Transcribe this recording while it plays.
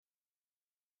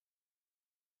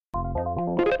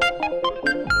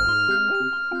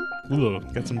Ooh,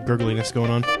 got some gurgliness going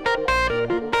on.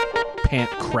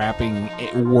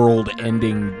 Pant-crapping,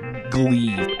 world-ending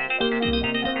glee.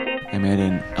 I made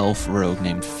an elf rogue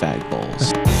named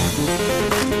Fagballs.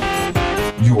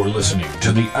 You're listening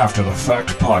to the After the Fact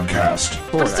podcast.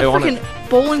 What's the freaking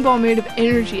bowling ball made of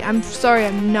energy? I'm sorry,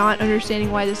 I'm not understanding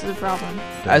why this is a problem.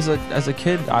 As a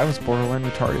kid, I was borderline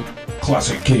retarded.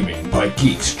 Classic gaming by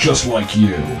geeks just like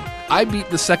you. I beat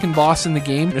the second boss in the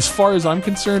game. As far as I'm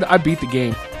concerned, I beat the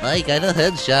game. I got a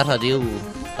headshot on you.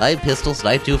 I pistol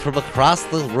sniped you from across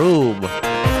the room.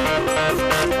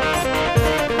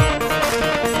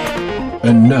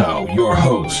 And now, your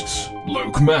hosts,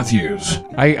 Luke Matthews,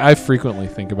 I frequently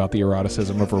think about the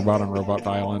eroticism of robot-on-robot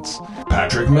violence.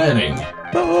 Patrick Manning,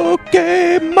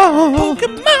 Pokemon!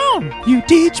 You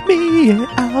teach me, and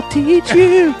I'll teach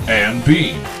you. and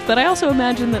Bean. But I also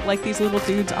imagine that like these little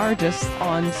dudes are just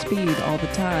on speed all the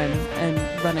time and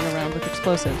running around with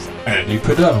explosives. Andy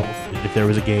Padell, If there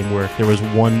was a game where there was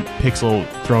one pixel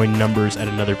throwing numbers at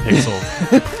another pixel,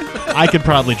 I could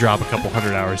probably drop a couple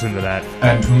 100 hours into that.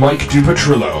 and Mike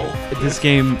DiPetrillo. This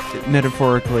game,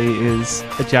 metaphorically, is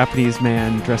a Japanese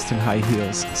man dressed in high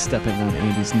heels stepping on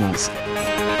Andy's nuts.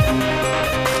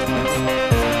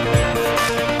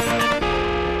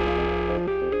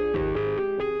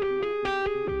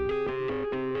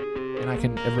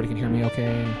 And everybody can hear me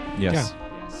okay? Yes.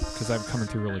 Because I'm coming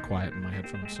through really quiet in my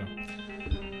headphones, so...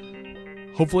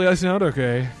 Hopefully I sound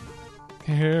okay.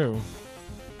 Ew.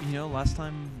 You know, last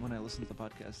time when I listened to the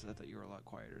podcast, I thought you were a lot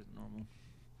quieter than normal.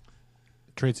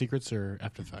 Trade secrets or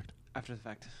after the fact? After the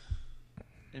fact.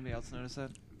 Anybody else notice that?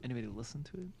 Anybody listen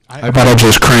to it? I bet I'll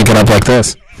just crank it up like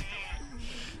this.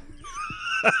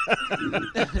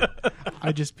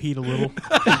 I just peed a little.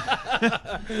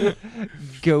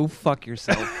 Go fuck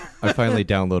yourself. I finally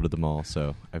downloaded them all,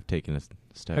 so I've taken a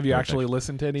step. Have you right actually back.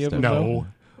 listened to any of them? No.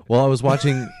 Well, I was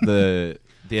watching the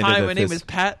end Hi, of my name is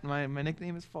Pat. My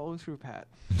nickname is Follow Through Pat.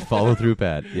 Follow Through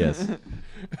Pat. Yes.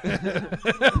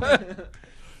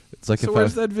 It's like So if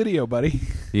where's that video, buddy?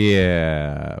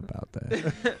 Yeah, about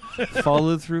that.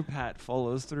 Follow Through Pat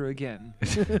follows through again.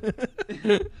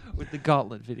 With the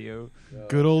gauntlet video.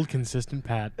 Good old consistent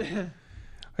Pat.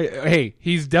 Hey,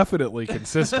 he's definitely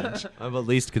consistent. I'm at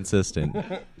least consistent.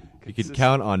 You can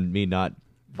count on me not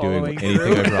doing Following anything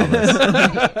through. I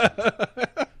promise.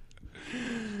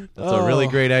 That's a really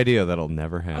great idea that'll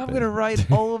never happen. I'm going to write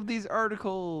all of these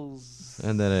articles.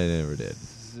 And then I never did.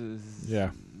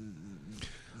 Yeah.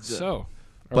 So,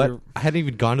 But I hadn't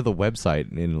even gone to the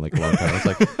website in like a long time. I was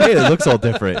like, hey, it looks all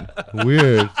different.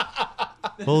 Weird.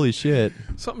 Holy shit.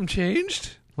 something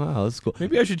changed? Wow, that's cool.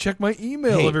 Maybe I should check my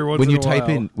email Hey, every once when in you a type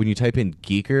while. when you type in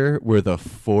Geeker, we're the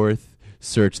fourth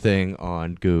search thing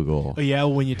on Google. Oh, yeah,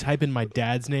 when you type in my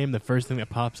dad's name, the first thing that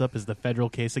pops up is the federal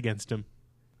case against him.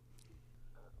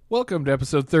 Welcome to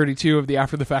episode 32 of the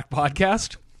After the Fact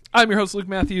podcast. I'm your host, Luke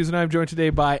Matthews, and I'm joined today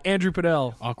by Andrew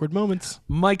Padell, Awkward moments.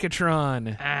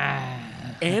 Micatron,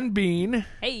 and Bean,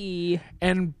 Hey!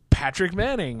 and Patrick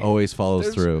Manning. Always follows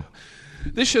There's- through.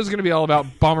 This show's going to be all about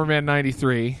Bomberman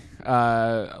 93.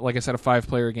 Like I said, a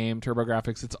 5-player game,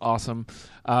 TurboGrafx. It's awesome.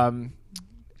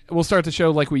 We'll start the show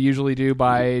like we usually do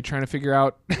by trying to figure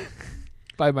out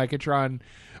by Micatron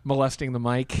molesting the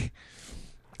mic.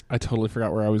 I totally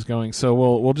forgot where I was going. So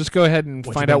we'll just go ahead and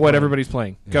What find you out been what playing? everybody's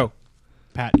playing. Yeah. Go.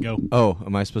 Pat, go. Oh,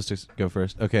 am I supposed to go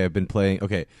first? Okay, I've been playing.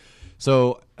 Okay,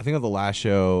 so I think on the last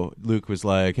show, Luke was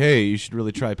like, "Hey, you should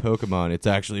really try Pokemon. It's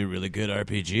actually a really good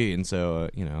RPG." And so,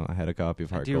 I had a copy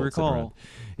of Heart do you Gold sitting recall? around.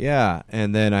 Yeah,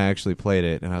 and then I actually played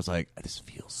it, and I was like, "This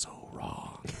feels so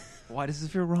wrong," Why does this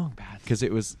feel wrong, Pat? because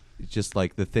it was just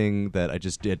like the thing that I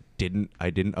just didn't. I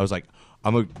was like,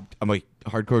 I'm a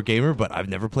hardcore gamer, but I've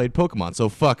never played Pokemon, so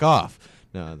fuck off.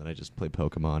 No, and then I just played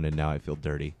Pokemon, and now I feel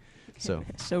dirty. So,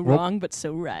 So Well- wrong, but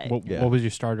so right. What, Yeah. what was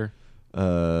your starter?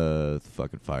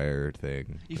 fucking fire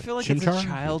thing. You feel like Chimchar? it's a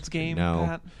child's game, No.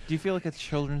 Pat? Do you feel like it's a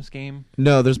children's game?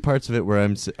 No, there's parts of it where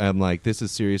I'm like, this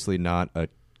is seriously not a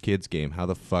kid's game. How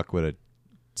the fuck would a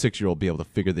 6-year-old be able to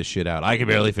figure this shit out? I can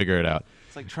barely figure it out.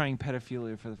 It's like trying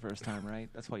pedophilia for the first time, right?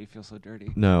 That's why you feel so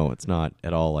dirty. No, it's not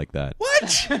at all like that. What?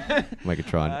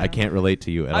 Micatron, I can't relate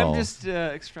to you at all. I'm just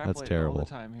extrapolating all terrible. the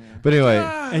time here. But anyway,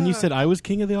 And you said I was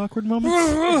king of the awkward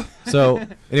moments? so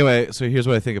here's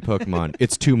what I think of Pokemon.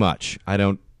 It's too much.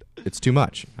 It's too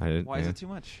much. Why is it too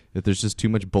much? That there's just too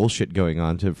much bullshit going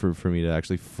on for me to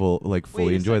actually fully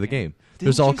Wait a enjoy the second. game. Didn't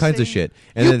There's all you kinds of say- shit.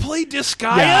 And You then play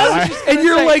Disgaea? Yeah, and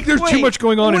you're say, like, there's too wait, much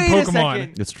going on in wait a Pokemon.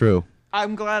 second. it's true.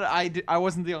 I'm glad I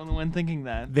wasn't the only one thinking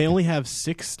that. They only have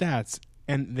 6 stats,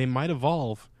 and they might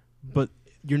evolve, but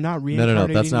you're not No,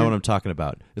 reincarnating. that's not your- what I'm talking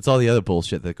about. It's all the other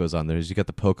bullshit that goes on there. You got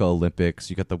the Poke Olympics,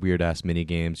 you got the weird ass mini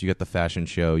games, you got the fashion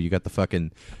show, you got the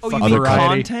fucking Oh, you other mean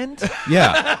variety. content?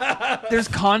 Yeah, There's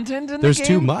content in There's the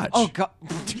game? too much. Oh, God.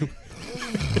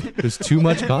 there's too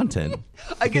much content.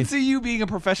 I can see you being a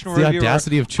professional It's the reviewer.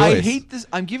 audacity of I choice. hate this.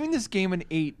 I'm giving this game an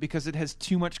 8 because it has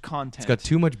too much content. It's got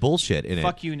too much bullshit in it.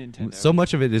 Fuck you, Nintendo. So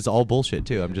much of it is all bullshit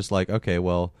too. I'm just like, okay,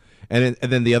 well, and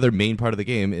then the other main part of the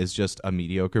game is just a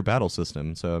mediocre battle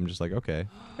system. So I'm just like, okay,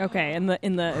 Okay, in the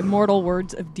immortal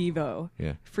words of Devo,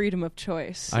 yeah. freedom of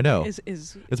choice. I know. Is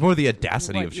It's more the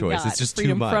audacity what of you choice. got. It's just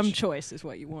freedom too much. from choice is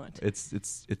what you want. It's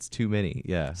too many.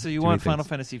 Yeah. So you Too want many Final things.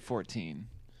 Fantasy 14?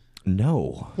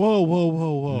 No.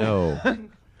 Whoa. No.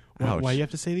 Why, Ouch. why you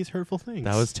have to say these hurtful things?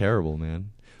 That was terrible,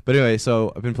 man. But anyway,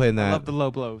 so I've been playing I that. love the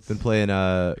low blows. Been playing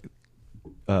Punch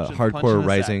in Hardcore the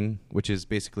Rising, which is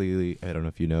basically, I don't know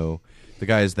if you know, the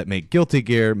guys that make Guilty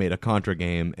Gear made a Contra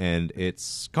game, and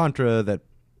it's Contra that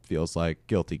feels like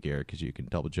Guilty Gear because you can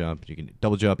double jump,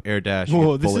 air dash. you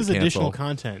Whoa, can this bullet is additional cancel.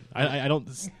 content. I don't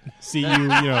see you. You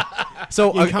know,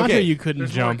 So in Contra okay. you couldn't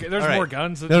jump. There's All right. more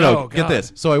guns. No, get God.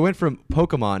 this. So I went from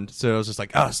Pokemon, so I was just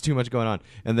like, oh, it's too much going on,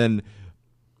 and then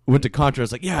went to Contra. I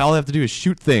was like, yeah, all I have to do is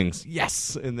shoot things.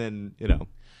 Yes, and then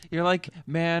You're like,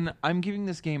 man, I'm giving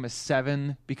this game a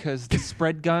 7 because the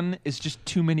spread gun is just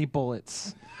too many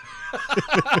bullets.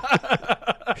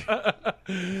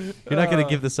 you're not gonna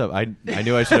give this up. I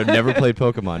knew I should have never played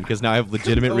Pokemon because now I have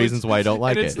legitimate reasons why I don't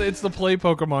like And it's, it. it's the play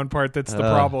Pokemon part that's the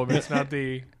problem. It's not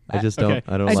the. I just don't. Okay.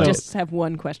 I don't I like just have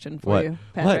one question for what? you,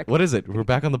 Patrick. What is it? We're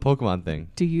back on the Pokemon thing.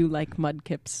 Do you like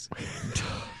mudkips?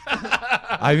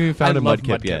 I haven't even found a love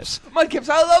Mudkip yet. Mudkips,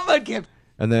 I love Mudkips.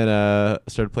 And then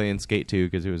started playing Skate 2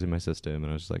 because it was in my system, and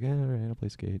I was just like, all right, I'll play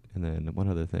Skate. And then one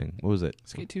other thing. What was it?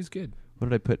 Skate 2's good. What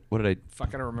did I put? What did I? Fuck,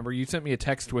 I don't remember. You sent me a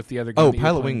text with the other game. Oh, that you were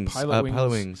Pilot playing. Wings. Pilot Wings. Pilot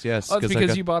Wings. Yes. Oh, it's I because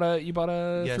got- you bought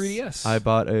a Yes. 3DS. I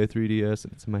bought a 3DS,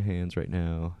 and it's in my hands right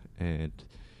now, and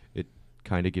it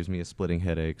kind of gives me a splitting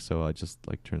headache. So I just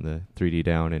like turn the 3D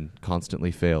down and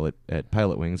constantly fail at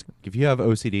Pilot Wings. If you have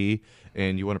OCD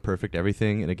and you want to perfect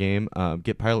everything in a game,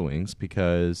 get Pilot Wings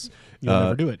because You'll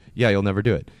never do it. Yeah, you'll never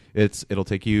do it. It'll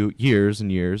take you years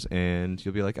and years, and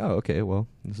you'll be like, oh, okay, well,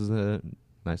 this is a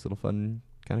nice little fun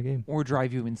kind of game. Or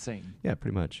drive you insane. Yeah,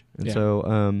 pretty much. And Yeah. so,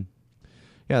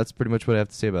 yeah, that's pretty much what I have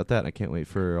to say about that. I can't wait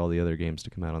for all the other games to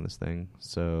come out on this thing.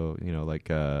 So, like,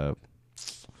 I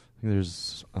think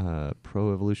there's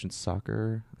Pro Evolution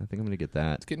Soccer. I think I'm going to get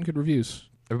that. It's getting good reviews.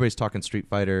 Everybody's talking Street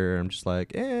Fighter. I'm just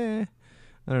like, I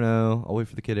don't know. I'll wait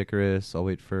for the Kid Icarus. I'll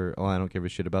wait for, I don't give a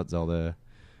shit about Zelda.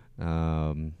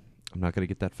 I'm not going to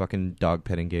get that fucking dog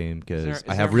petting game because Is I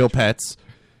there have a real Metroid- pets.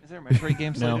 Is there a Metroid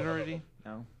game No. slated already?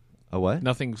 No. A what?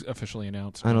 Nothing's officially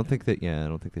announced. I don't think that, I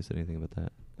don't think they said anything about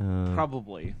that.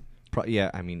 Probably. Yeah,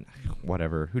 I mean,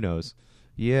 whatever. Who knows?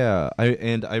 Yeah, I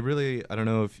don't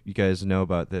know if you guys know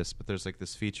about this, but there's like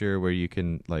this feature where you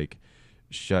can like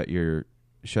shut your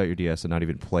DS and not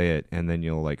even play it, and then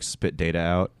you'll like spit data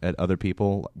out at other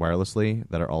people wirelessly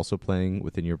that are also playing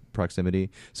within your proximity.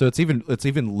 So it's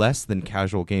even less than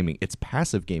casual gaming. It's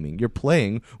passive gaming. You're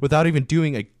playing without even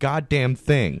doing a goddamn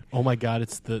thing. Oh my God,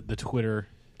 it's the Twitter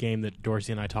game that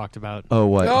Dorsey and I talked about. Oh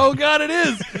what? Oh God, it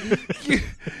is.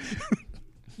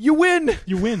 You win.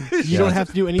 You win. You Yeah. don't have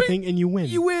to do anything, and you win.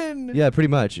 You win. Yeah, pretty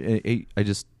much. I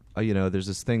just, there's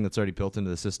this thing that's already built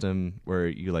into the system where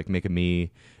you like make a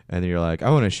Mii, and then you're like, I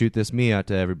want to shoot this Mii out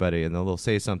to everybody, and they'll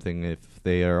say something if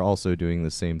they are also doing the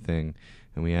same thing,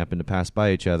 and we happen to pass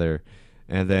by each other,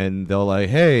 and then they'll like,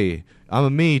 hey, I'm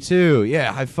a Mii too,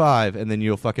 yeah, high five, and then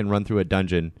you'll fucking run through a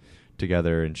dungeon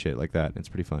together and shit like that. It's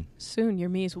pretty fun. Soon, your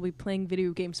Miis will be playing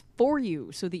video games for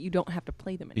you, so that you don't have to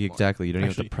play them anymore. Exactly. You don't even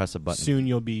Actually, have to press a button. Soon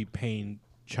you'll be paying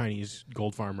Chinese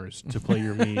gold farmers to play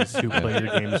your Miis who play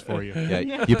your games for you.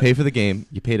 Yeah, you pay for the game.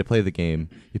 You pay to play the game.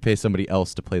 You pay somebody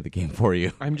else to play the game for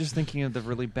you. I'm just thinking of the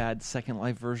really bad Second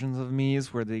Life versions of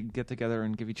Mii's where they get together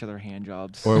and give each other hand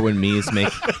jobs. Or when Mii's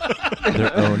make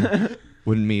their own.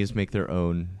 When Mii's make their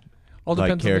own All like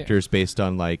depends on the- characters based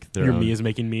on like their Your own. Mii is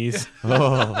making Miis.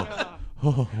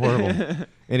 Oh, horrible.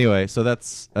 Anyway, so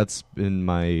that's been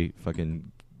my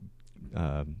fucking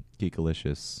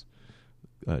geekalicious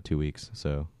 2 weeks.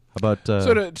 So how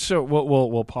about So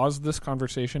we'll pause this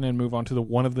conversation and move on to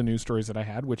one of the news stories that I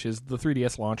had, which is the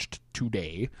 3DS launched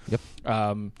today. Yep.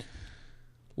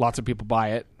 Lots of people buy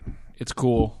it. It's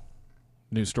cool.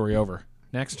 News story over.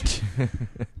 Next. It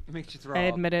makes you throw I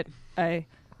up. admit it. I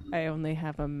only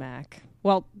have a Mac.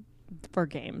 Well, for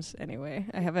games anyway.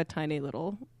 I have a tiny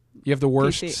little You have the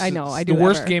worst. PC. I know, I do the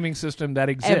worst ever. gaming system that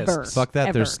exists. Ever. Fuck that.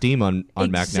 Ever. There's Steam on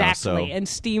Mac now, so Exactly, and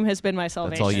Steam has been my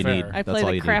salvation. all you Fair. need. I That's play all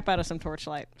the you crap need. out of some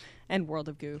Torchlight and World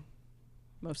of Goo,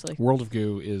 mostly. World of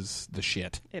Goo is the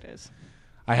shit. It is.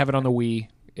 I have it on the Wii.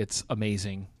 It's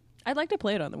amazing. I'd like to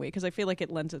play it on the Wii because I feel like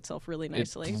it lends itself really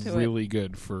nicely It's to really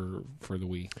good for the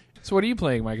Wii. So what are you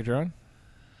playing, Micatron?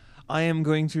 I am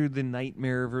going through the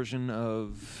nightmare version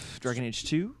of Dragon Age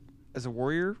 2 as a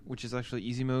warrior, which is actually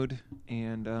easy mode,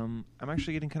 and I'm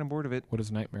actually getting kind of bored of it. What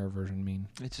does Nightmare version mean?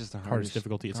 It's just the Hardest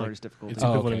difficulty. It's like hardest difficulty. it's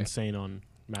Oh, equivalent okay. insane on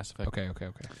Mass Effect. Okay.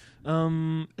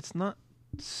 It's not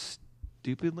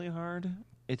stupidly hard.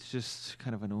 It's just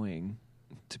kind of annoying,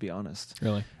 to be honest.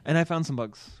 Really? And I found some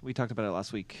bugs. We talked about it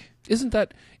last week. Isn't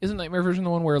Nightmare version the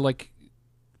one where like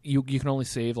you can only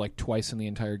save like twice in the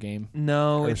entire game?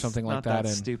 No, Or it's something like not that, that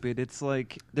and- stupid. It's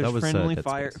like there's That was, friendly Dead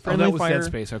fire. Space. Friendly that was fire. Dead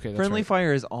Space. Okay, that's Friendly right.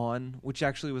 fire is on, which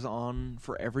actually was on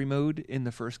for every mode in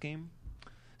the first game.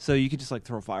 So you could just like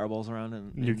throw fireballs around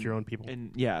and Nuke your own people.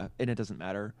 and yeah, and it doesn't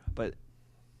matter. But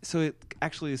so it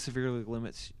actually severely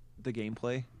limits the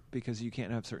gameplay because you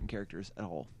can't have certain characters at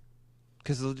all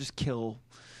because they'll just kill.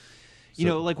 You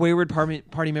know, like wayward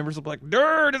party members will be like,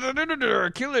 "Dur, dur, dur, dur, dur,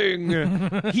 killing,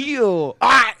 heal,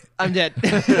 I'm dead."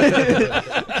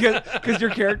 Because your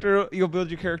character, you'll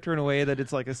build your character in a way that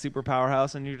it's like a super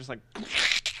powerhouse, and you're just like,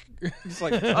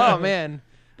 oh man,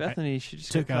 Bethany, she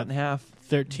just got took cut out in half.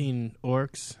 13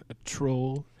 orcs, a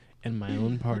troll, and my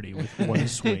own party with one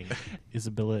swing.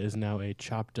 Isabella is now a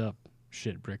chopped up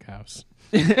shit brick house.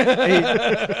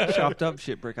 A chopped up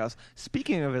shit brick house.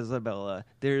 Speaking of Isabella,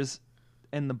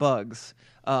 and the bugs,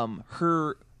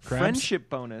 her friendship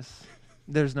bonus.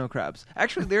 There's no crabs.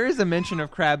 Actually, there is a mention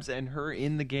of crabs and her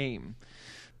in the game.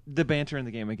 The banter in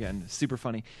the game again, super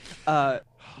funny.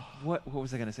 What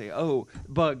was I gonna say? Oh,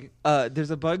 bug.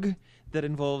 There's a bug that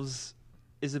involves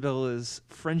Isabella's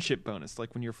friendship bonus,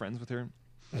 like when you're friends with her.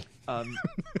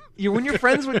 When you're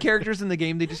friends with characters in the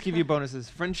game, they just give you bonuses.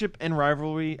 Friendship and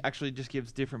rivalry actually just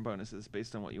gives different bonuses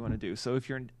based on what you want to do. So if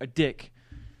you're a dick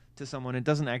to someone, it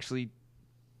doesn't actually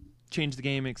change the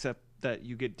game except that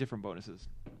you get different bonuses.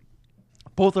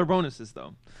 Both are bonuses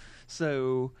though.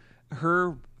 So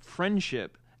her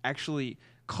friendship actually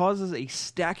causes a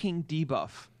stacking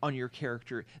debuff on your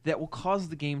character that will cause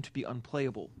the game to be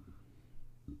unplayable.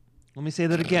 Let me say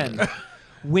that again.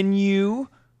 When you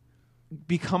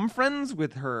become friends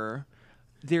with her,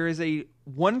 there is a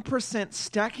 1%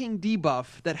 stacking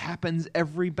debuff that happens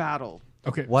every battle.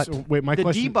 Okay, What? So wait, my The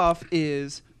question. debuff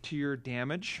is to your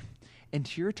damage and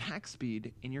to your attack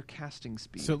speed and your casting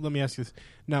speed. So let me ask you this.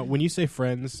 Now, when you say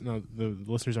friends, now the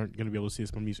listeners aren't going to be able to see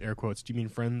this, but I'm going to use air quotes. Do you mean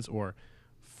friends or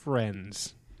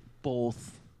friends?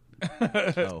 both.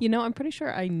 Oh. You know, I'm pretty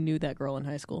sure I knew that girl in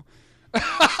high school.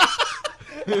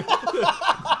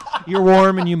 You're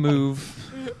warm and you move.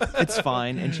 It's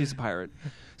fine, and she's a pirate.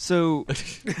 So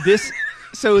there's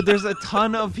a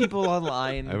ton of people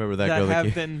online I remember that girl that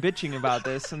have came- been bitching about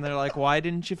this, and they're like, "Why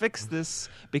didn't you fix this?"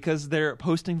 Because they're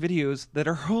posting videos that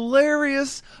are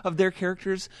hilarious of their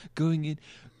characters going in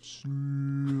slow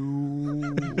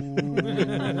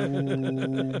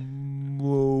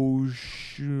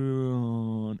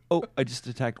motion. Oh, I just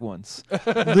attacked once.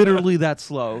 Literally that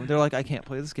slow. They're like, "I can't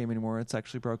play this game anymore. It's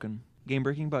actually broken."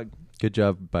 Game-breaking bug. Good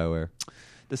job, BioWare.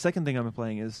 The second thing I'm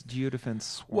playing is Geodefense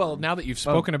Swarm. Well, now that you've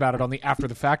spoken about it on the After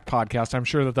the Fact podcast, I'm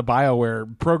sure that the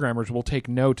BioWare programmers will take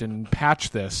note and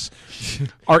patch this.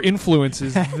 Our influence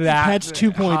is that Patch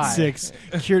 2.6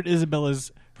 cured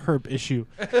Isabella's herp issue.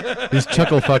 These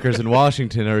chuckle fuckers in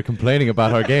Washington are complaining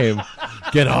about our game.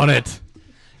 Get on it.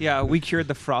 Yeah, we cured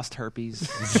the frost herpes.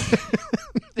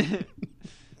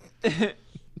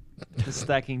 The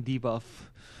stacking debuff.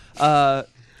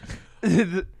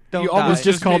 Don't You almost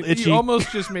die. just called itchy. You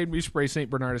almost just made me spray St.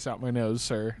 Bernardus out my nose,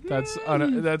 sir. That's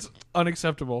that's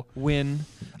unacceptable. Win.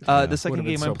 Yeah. The second Would've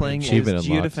been game so I'm playing is painful.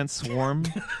 Achievement Geodefense Swarm.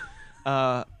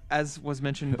 As was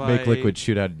mentioned by Make Liquid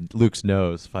shoot out Luke's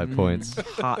nose. 5 points.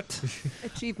 Hot.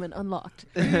 Achievement unlocked.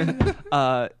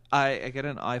 I get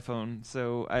an iPhone,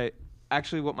 so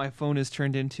what my phone is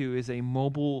turned into is a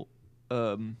mobile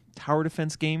tower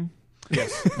defense game.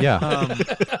 Yeah.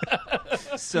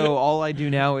 So all I do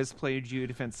now is play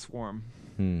Geodefense Swarm.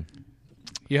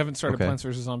 You haven't started Okay. Plants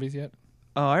vs. Zombies yet?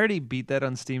 Oh, I already beat that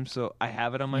on Steam, so I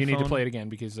have it on my You phone. need to play it again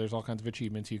because there's all kinds of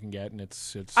achievements you can get, and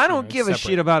it's I don't it's give a separate.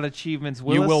 shit about achievements,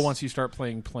 Willis. You will once you start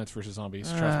playing Plants vs. Zombies.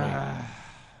 Trust me.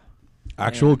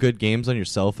 Actual good games on your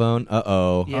cell phone?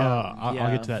 Uh-oh. Yeah, I'll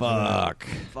get to that. Fuck.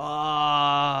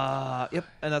 Fuck. Yep,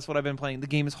 and that's what I've been playing. The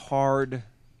game is hard.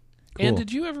 And Cool.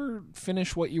 did you ever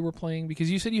finish what you were playing?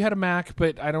 Because you said you had a Mac,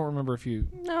 but I don't remember if you.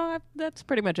 No, that's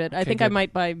pretty much it. I Okay, think I good.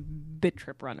 might buy Bit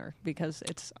Trip Runner because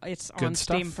it's Good on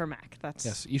Steam stuff. for Mac. That's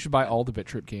Yes, you should buy all the Bit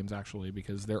Trip games actually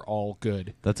because they're all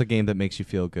good. That's a game that makes you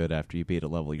feel good after you beat a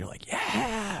level. You're like,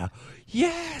 yeah,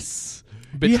 yes,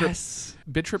 Bit yes.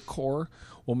 Trip Core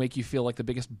will make you feel like the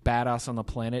biggest badass on the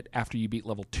planet after you beat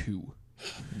level 2.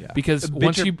 Yeah. Because Bit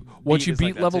once Trip you Beat is beat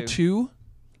like that level too. 2,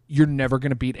 you're never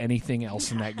going to beat anything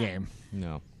else in that game.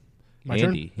 No. My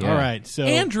Andy, turn? yeah. All right, so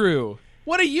Andrew,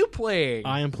 what are you playing?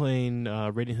 I am playing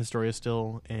Radiant Historia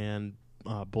still and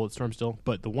Bulletstorm still.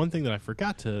 But the one thing that I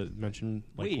forgot to mention,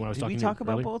 Wait, when I was did talking we talk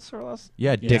about earlier, Bulletstorm last?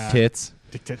 Yeah, dick Yeah. tits.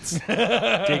 Dick tits. Dick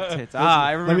tits.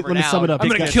 I remember let me now. sum it up. I'm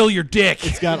It's going to got- kill your dick.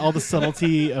 It's got all the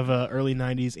subtlety of a early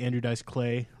 '90s Andrew Dice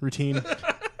Clay routine.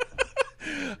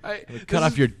 Cut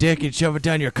off your dick and shove it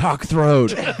down your cock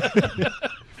throat.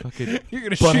 Fucking You're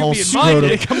going to shoot butthole me in my scrotum.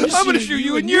 dick. I'm going to shoot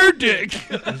you in your dick.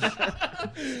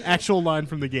 Actual line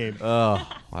from the game. Oh,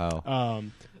 wow.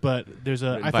 But there's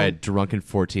a Written by a drunken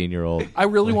 14-year-old. I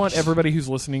really want everybody who's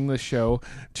listening to this show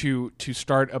to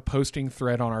start a posting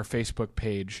thread on our Facebook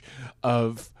page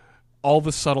of all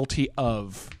the subtlety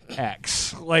of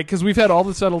X. Like, because we've had all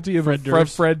the subtlety of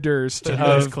Fred Durst, Andrew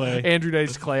Dice of Clay. Andrew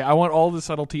Dice Clay. I want all the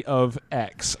subtlety of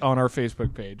X on our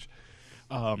Facebook page.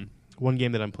 one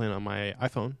game that I'm playing on my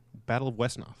iPhone, Battle of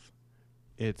Westnoth.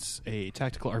 It's a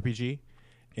tactical RPG,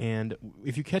 and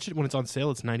if you catch it when it's on sale,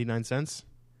 it's 99 cents.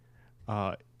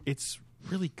 It's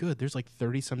really good. There's like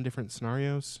 30-some different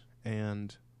scenarios,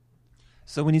 and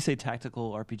So when you say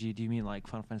tactical RPG, do you mean like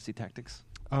Final Fantasy Tactics?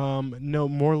 no,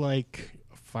 more like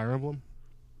Fire Emblem.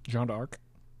 Jeanne d'Arc.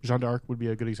 Jeanne d'Arc would be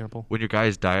a good example. When your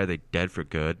guys die, are they dead for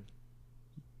good?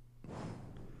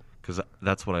 Because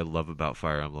that's what I love about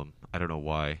Fire Emblem. I don't know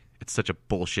why. It's such a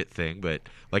bullshit thing, but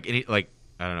like I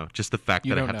don't know, just the fact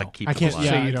You that I don't have know. to keep I them can't. alive.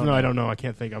 say Yeah, you don't no, I know. don't know. I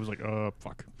can't think. I was like,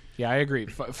 fuck. Yeah, I agree.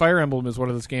 Fire Emblem is one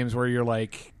of those games where you're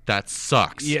like, That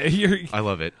sucks. yeah, you're. I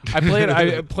love it.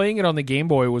 I playing it on the Game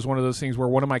Boy was one of those things where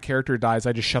one of my character dies,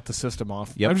 I just shut the system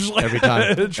off. Yep, I'm just like, every time.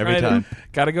 Every time.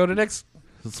 Gotta go to next.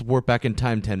 Let's warp back in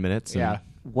time 10 minutes. Yeah.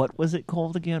 What was it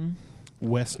called again?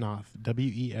 Westnoth.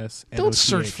 WES. Don't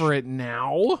search for it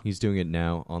now. He's doing it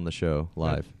now on the show,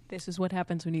 live. This is what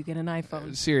happens when you get an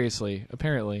iPhone. Seriously,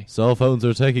 apparently. Cell phones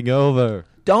are taking over.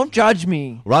 Don't judge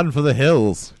me. Run for the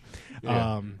hills.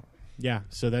 Yeah,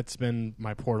 so that's been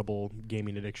my portable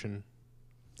gaming addiction.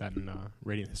 That and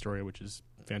Radiant Historia, which is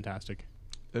fantastic.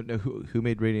 No, who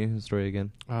made Radiant Historia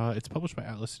again? It's published by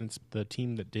Atlas, and it's the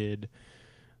team that did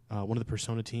one of the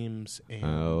Persona teams and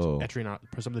Etrian,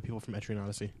 some of the people from Etrian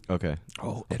Odyssey. Okay.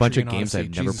 Oh, A bunch of Etrian games Odyssey,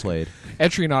 I've never Jesus. played.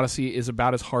 Etrian Odyssey is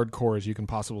about as hardcore as you can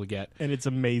possibly get. And it's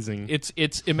amazing. It's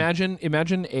imagine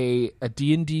a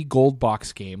D&D gold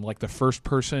box game, like the first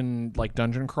person like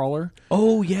dungeon crawler,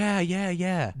 Oh,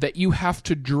 yeah. that you have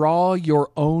to draw your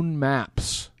own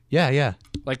maps. Yeah.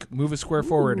 Like move a square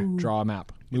forward, draw a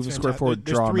map. Move a It's square fantastic. forward,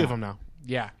 There's draw a 3 map. of them now.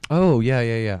 Yeah. Oh, yeah.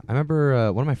 I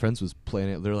remember one of my friends was playing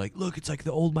it. They're like, look, it's like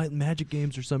the old Might and Magic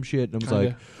games or some shit. And I was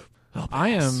like, oh, I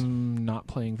am not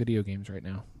playing video games right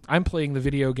now. I'm playing the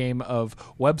video game of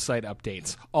website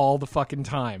updates all the fucking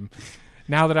time.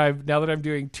 Now that I'm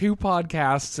doing 2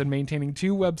 podcasts and maintaining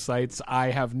 2 websites, I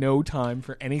have no time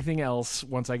for anything else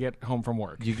once I get home from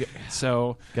work. You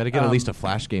So got to get at least a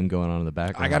Flash game going on in the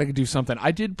background. I got to do something.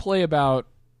 I did play about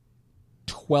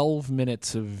 12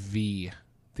 minutes of V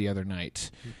the other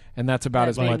night, and that's about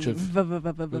as much of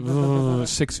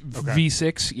six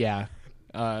V6, yeah,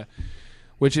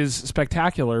 which is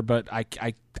spectacular. But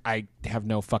I have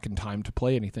no fucking time to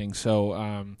play anything. So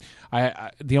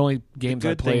I the only games I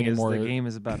Good play thing is anymore. the game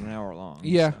is about an hour long.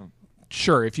 Yeah. so.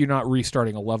 Sure, if you're not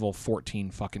restarting a level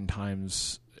 14 fucking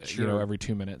times, Sure. every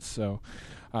 2 minutes. So,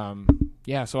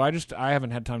 yeah. So I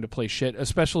haven't had time to play shit,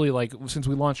 especially like since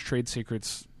we launched Trade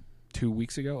Secrets a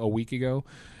week ago.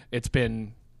 It's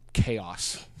been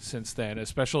chaos since then.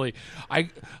 Especially, I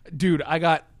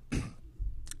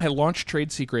launched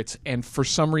Trade Secrets, and for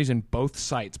some reason, both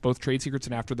sites, both Trade Secrets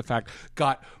and After the Fact,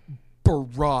 got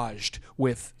barraged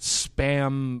with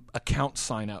spam account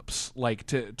signups, like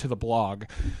to the blog.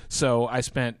 So I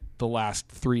spent the last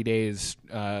 3 days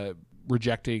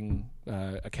rejecting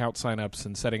account signups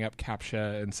and setting up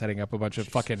CAPTCHA and setting up a bunch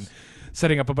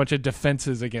of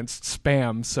defenses against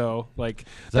spam. So like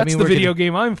that that's mean the we're video gonna-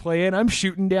 game I'm playing. I'm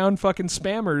shooting down fucking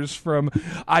spammers from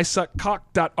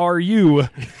isuckcock.ru.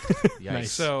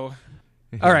 Nice. So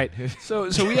all right. So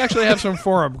we actually have some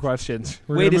forum questions.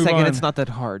 We're Wait gonna a move second, on. it's not that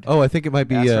hard. Oh, I think it might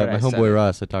be That's right, my I said homeboy it.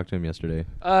 Ross. I talked to him yesterday.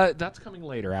 That's coming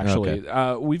later, actually.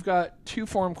 Okay. We've got 2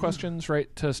 forum questions, right,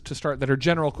 to start that are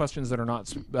general questions that are not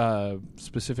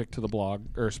specific to the blog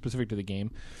or specific to the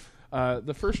game.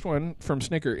 The first one from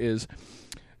Snicker is,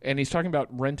 And he's talking about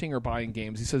renting or buying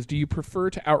games. He says, do you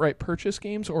prefer to outright purchase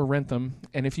games or rent them?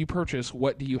 And if you purchase,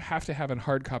 what do you have to have in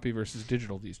hard copy versus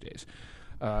digital these days?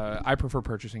 I prefer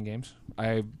purchasing games.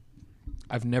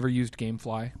 I've never used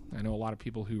GameFly. I know a lot of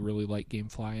people who really like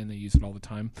GameFly, and they use it all the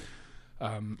time.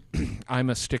 I'm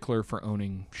a stickler for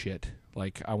owning shit.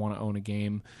 Like, I want to own a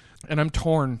game. And I'm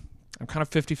torn. I'm kind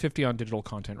of 50-50 on digital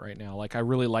content right now. Like, I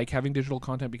really like having digital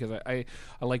content because I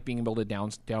like being able to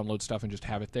download stuff and just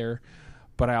have it there.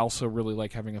 But I also really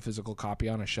like having a physical copy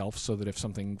on a shelf so that if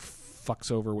something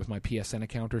fucks over with my PSN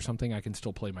account or something, I can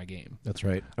still play my game. That's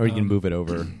right. Or you can move it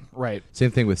over. Right. Same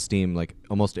thing with Steam. Like,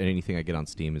 almost anything I get on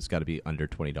Steam has got to be under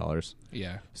 $20.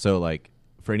 Yeah. So, like,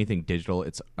 for anything digital,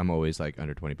 I'm always, like,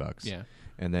 under $20. Yeah.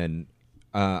 And then,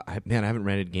 I haven't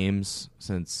rented games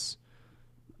since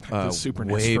the Super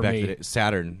NES way for back me. in the day.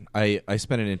 Saturn. I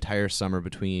spent an entire summer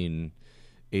between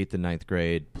 8th and 9th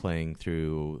grade playing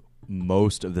through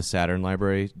most of the Saturn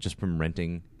library just from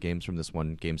renting games from this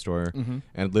one game store. Mm-hmm.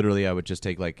 And literally I would just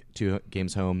take like 2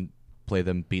 games home, play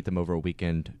them, beat them over a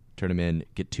weekend, turn them in,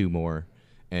 get 2 more.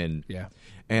 And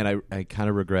I kind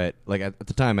of regret, like at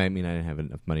the time, I mean, I didn't have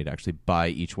enough money to actually buy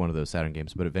each one of those Saturn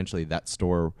games, but eventually that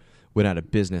store went out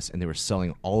of business and they were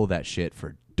selling all of that shit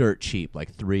for dirt cheap,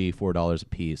 like $3-4 a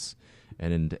piece.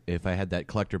 And if I had that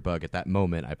collector bug at that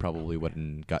moment, I probably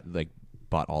wouldn't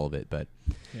bought all of it. But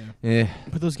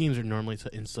but those games are normally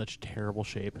in such terrible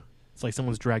shape. It's like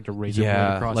someone's dragged a razor blade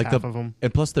across like half of them.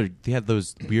 And plus they had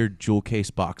those weird jewel case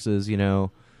boxes, you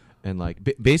know. And like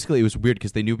basically it was weird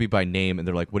because they knew me by name and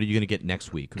they're like, what are you going to get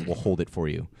next week? We'll hold it for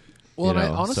you. Well, and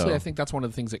honestly, I think that's one of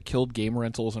the things that killed game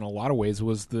rentals in a lot of ways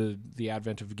was the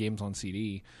advent of games on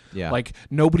CD. Yeah. Like,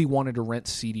 nobody wanted to rent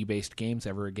CD-based games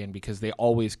ever again because they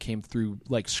always came through,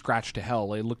 like, scratch to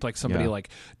hell. It looked like somebody, like,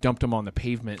 dumped them on the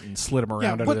pavement and slid them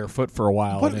around under their foot for a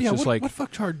while. What and it's just like... What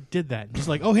fucktard did that? Just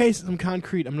like, oh, hey, some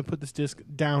concrete. I'm going to put this disc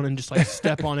down and just, like,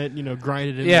 step on it, grind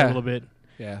it in there a little bit.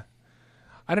 Yeah.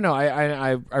 I don't know.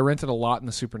 I rented a lot in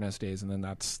the Super NES days, and then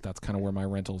that's kind of where my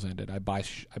rentals ended. I buy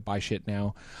shit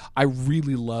now. I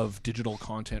really love digital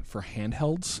content for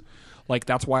handhelds. Like,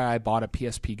 that's why I bought a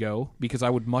PSP Go, because I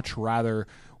would much rather,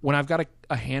 when I've got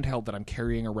a handheld that I'm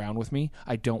carrying around with me,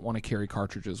 I don't want to carry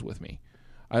cartridges with me.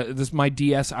 My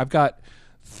DS, I've got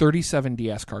 37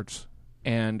 DS cards,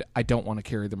 and I don't want to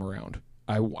carry them around.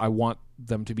 I want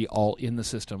them to be all in the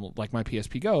system. Like my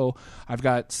PSP Go, I've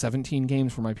got 17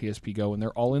 games for my PSP Go, and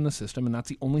they're all in the system, and that's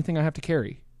the only thing I have to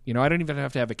carry. I don't even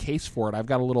have to have a case for it. I've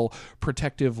got a little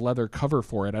protective leather cover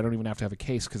for it. I don't even have to have a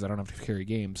case because I don't have to carry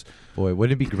games. Boy,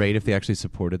 wouldn't it be great if they actually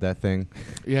supported that thing?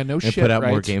 Yeah, no and shit, put out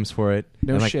right? more games for it.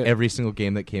 No and shit. Every single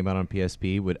game that came out on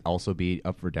PSP would also be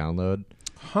up for download.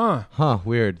 Huh,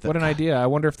 weird. What an idea. I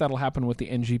wonder if that'll happen with the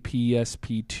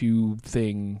NGPSP2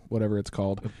 thing, whatever it's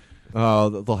called. Oh,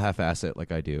 they'll half-ass it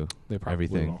like I do. They probably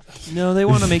everything. will. No, they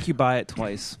want to make you buy it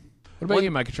twice. What about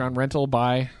you, Micatron? Rental,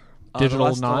 buy, digital,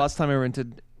 the not? last time I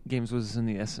rented games was in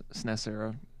the SNES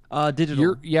era.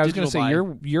 Digital. I was going to say, buy.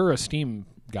 you're a Steam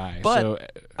guy. But so,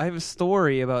 I have a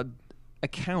story about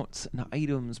accounts and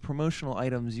items, promotional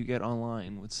items you get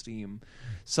online with Steam.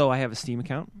 So I have a Steam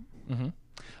account. Mm-hmm.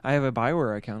 I have a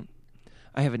BioWare account.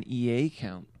 I have an EA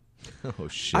account. Oh,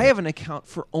 shit. I have an account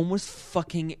for almost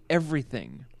fucking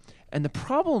everything. And the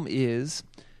problem is,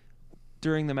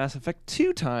 during the Mass Effect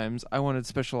 2 times, I wanted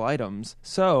special items,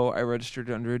 so I registered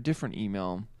under a different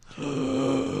email.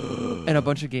 And a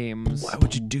bunch of games Why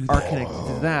would you do are that? connected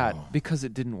to that because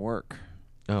it didn't work.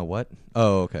 Oh, what?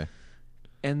 Oh, okay.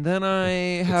 And then I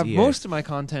have EA. most of my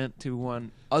content to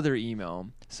one other email.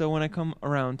 So when I come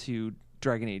around to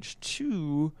Dragon Age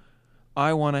 2,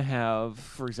 I want to have,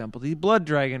 for example, the Blood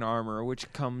Dragon armor,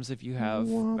 which comes if you have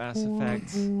Mass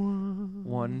Effect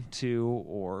 1, 2,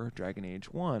 or Dragon Age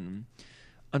 1.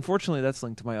 Unfortunately, that's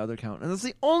linked to my other account, and that's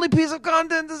the only piece of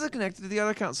content that's connected to the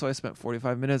other account. So I spent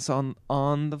 45 minutes on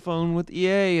the phone with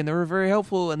EA, and they were very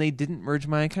helpful, and they didn't merge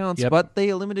my accounts, but they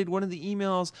eliminated one of the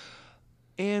emails.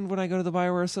 And when I go to the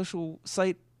BioWare social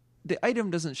site, the item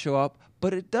doesn't show up,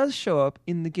 but it does show up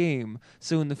in the game.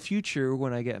 So in the future,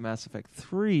 when I get Mass Effect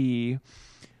 3,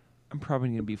 I'm probably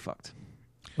going to be fucked.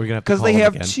 We're gonna have to because call they them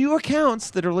have again. 2 accounts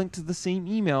that are linked to the same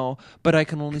email, but I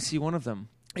can only see one of them.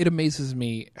 It amazes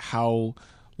me how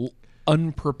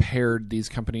unprepared these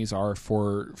companies are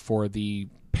for the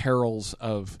perils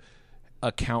of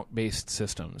account-based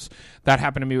systems. That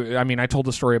happened to me. I mean, I told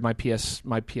the story of my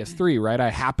PS3, right? I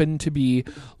happened to be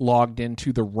logged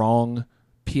into the wrong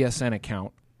PSN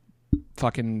account,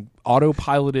 fucking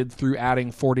autopiloted through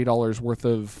adding $40 worth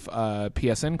of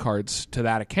PSN cards to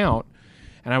that account,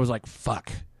 and I was like,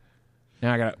 fuck.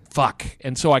 Now I gotta fuck.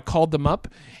 And so I called them up,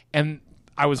 and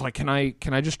I was like, can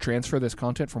I just transfer this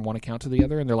content from one account to the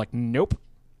other? And they're like, nope,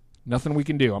 nothing we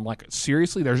can do. I'm like,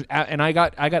 seriously? And I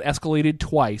got escalated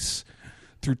twice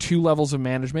through 2 levels of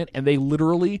management, and they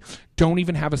literally don't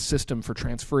even have a system for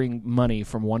transferring money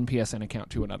from one PSN account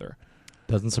to another.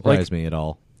 Doesn't surprise me at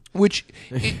all. Which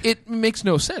it makes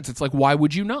no sense. It's like, why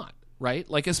would you not? Right?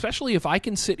 Like, especially if I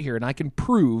can sit here and I can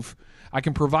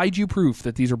provide you proof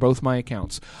that these are both my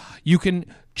accounts. You can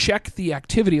check the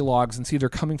activity logs and see they're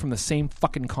coming from the same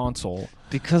fucking console.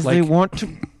 Because they want to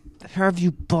have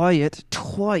you buy it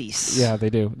twice. Yeah,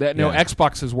 they do. No,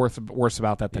 Xbox is worse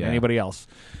about that than anybody else.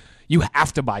 You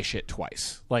have to buy shit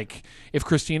twice. Like, if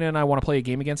Christina and I want to play a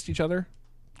game against each other,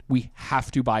 we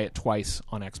have to buy it twice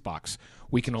on Xbox.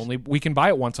 We can buy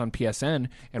it once on PSN,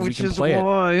 and we can play it. Which is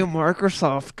why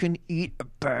Microsoft can eat a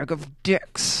bag of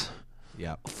dicks.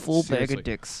 Yeah, a full bag of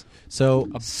dicks. So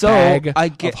bag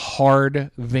of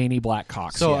hard, veiny black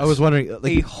cocks. So I was wondering,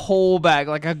 a whole bag,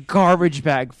 like a garbage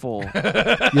bag full.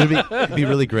 It'd be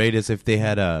really great is if they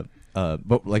had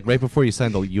but like right before you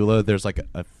sign the EULA, there's like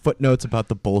a footnotes about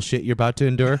the bullshit you're about to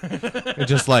endure, and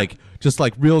just like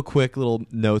real quick little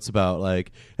notes about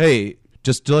like, hey,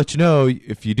 just to let you know,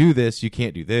 if you do this, you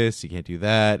can't do this, you can't do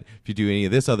that. If you do any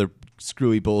of this other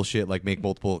screwy bullshit, like make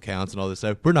multiple accounts and all this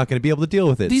stuff, we're not going to be able to deal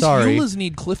with it. These Sorry. EULAs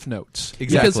need cliff notes.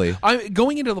 Exactly. Because I'm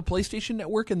going into the PlayStation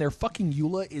Network and their fucking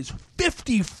EULA is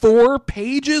 54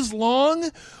 pages long.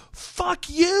 Fuck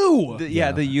you. The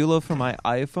EULA for my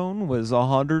iPhone was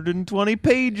 120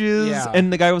 pages. Yeah.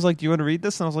 And the guy was like, do you want to read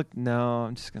this? And I was like, no,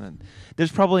 I'm just going to.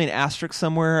 There's probably an asterisk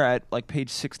somewhere at like page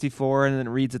 64, and then it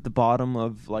reads at the bottom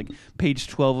of like page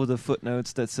 12 of the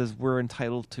footnotes that says we're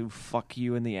entitled to fuck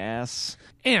you in the ass.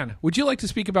 Anne, would you like to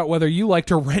speak about whether you like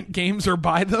to rent games or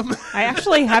buy them? I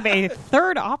actually have a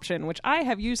third option, which I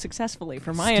have used successfully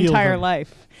for my Steal entire them.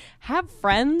 life. Have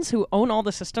friends who own all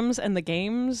the systems and the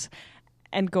games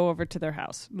and go over to their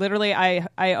house. Literally, I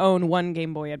own one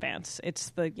Game Boy Advance. It's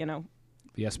the,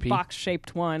 the SP?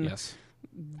 box-shaped one Yes.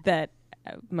 that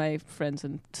my friends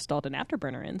installed an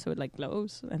afterburner in, so it like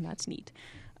glows, and that's neat.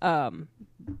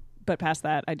 But past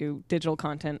that, I do digital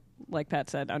content, like Pat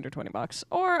said, under $20.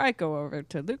 Or I go over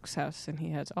to Luke's house, and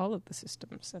he has all of the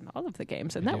systems and all of the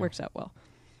games, and that works out well.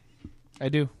 I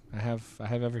do. I have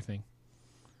everything.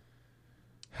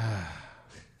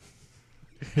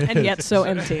 And yet so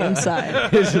empty inside.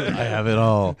 I have it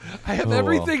all. I have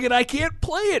everything, and I can't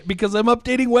play it because I'm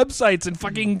updating websites and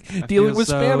fucking dealing with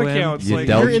spam accounts. You Like,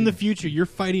 dealt- You're in the future. You're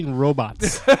fighting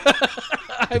robots.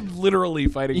 I'm literally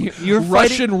fighting You're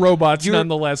Russian robots,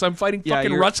 nonetheless. I'm fighting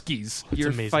fucking you're- Ruskies. You're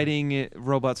amazing. fighting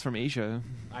robots from Asia.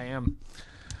 I am.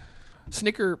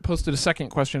 Snicker posted a second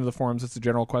question to the forums. It's a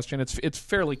general question. It's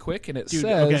fairly quick, and it Dude,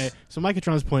 says... okay, so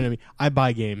Microtron's pointing at me. I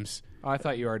buy games. Oh, I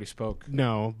thought you already spoke.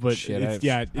 No, but Shit, it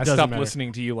I doesn't stopped matter.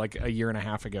 listening to you like a year and a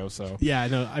half ago, so... Yeah,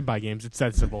 no, I buy games. It's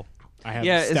that simple. I have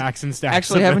Yeah, stacks and stacks.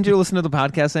 Actually, of haven't them. you listened to the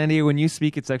podcast, Andy? When you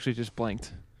speak, it's actually just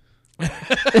blanked.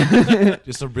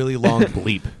 Just a really long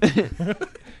bleep.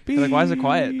 You're like, why is it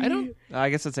quiet? I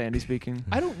guess it's Andy speaking.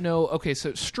 I don't know. Okay,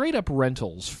 so straight up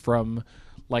rentals from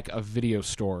like a video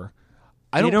store.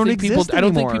 I They don't think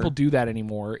anymore. people do that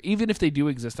anymore. Even if they do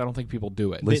exist, I don't think people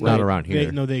do it. At least not around here.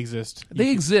 They exist. They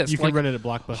exist. You can Like, rent it at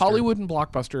Blockbuster. Hollywood and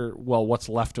Blockbuster. Well, what's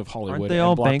left of Hollywood? Aren't they and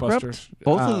all Blockbuster- bankrupt?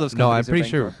 Both of those companies no, I'm are pretty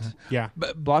sure. bankrupt. Yeah.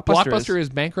 Blockbuster is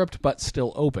bankrupt but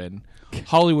still open.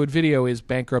 Hollywood Video is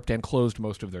bankrupt and closed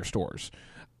most of their stores.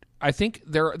 I think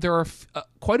there are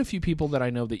quite a few people that I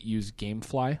know that use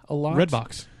GameFly a lot.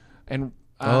 Redbox. And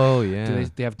Oh, yeah. do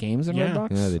they have games in Yeah. Redbox?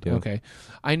 Yeah, they do. Okay,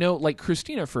 I know. Like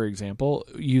Christina, for example,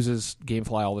 uses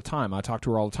GameFly all the time. I talk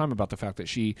to her all the time about the fact that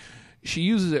she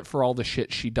uses it for all the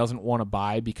shit she doesn't want to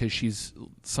buy because she's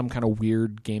some kind of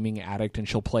weird gaming addict and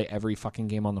she'll play every fucking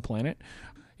game on the planet.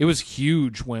 It was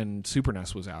huge when Super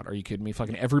NES was out. Are you kidding me?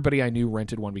 Fucking everybody I knew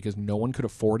rented one because no one could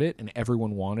afford it and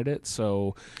everyone wanted it.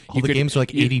 So All the games are like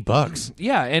 $80.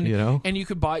 Yeah, and You know? and you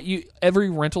could buy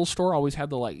every rental store always had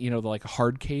the the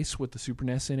hard case with the Super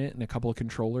NES in it and a couple of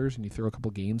controllers, and you throw a couple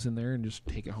of games in there and just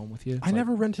take it home with you. It's I like-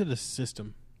 never rented a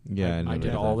system. Yeah, I did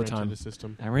Never all the rented time. A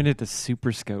system. I rented the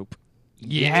Super Scope.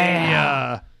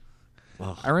 Yeah.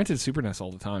 I rented Super NES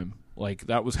all the time. Like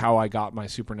that was how I got my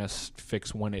Super NES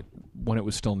fix when it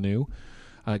was still new,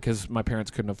 because my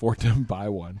parents couldn't afford to buy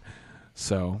one.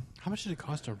 So How much did it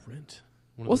cost to rent?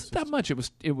 One of wasn't those that much.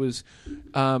 It was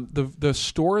the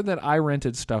store that I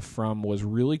rented stuff from was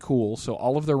really cool. So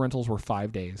all of their rentals were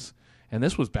 5 days, and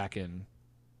this was back in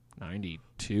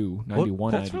 92,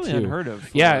 91, That's 92. really unheard of.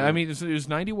 Yeah, I mean, it was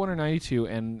 91 or 92,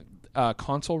 and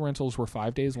console rentals were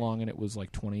 5 days long, and it was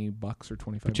like $20 or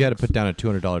 $25. But you had to put down a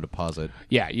 $200 deposit.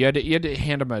 Yeah, you had to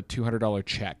hand them a $200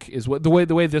 check. Is what the way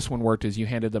this one worked is you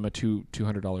handed them a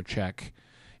 $200 check,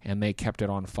 and they kept it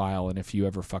on file. And if you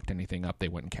ever fucked anything up, they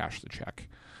went and cashed the check.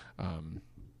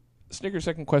 Snicker's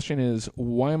second question is,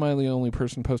 why am I the only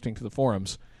person posting to the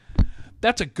forums?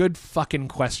 That's a good fucking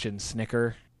question,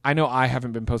 Snicker. I know I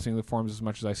haven't been posting to the forums as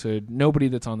much as I should. Nobody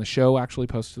that's on the show actually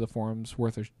posts to the forums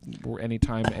worth any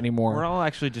time anymore. We're all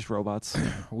actually just robots.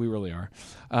 We really are.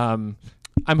 I'm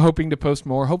hoping to post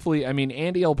more. Hopefully, I mean,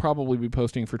 Andy will probably be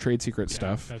posting for trade secret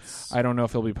stuff. I don't know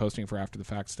if he'll be posting for after the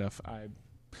fact stuff.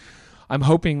 I'm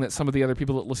hoping that some of the other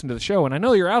people that listen to the show, and I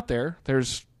know you're out there,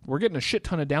 we're getting a shit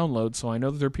ton of downloads, so I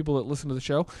know that there are people that listen to the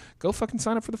show. Go fucking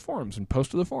sign up for the forums and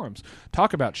post to the forums.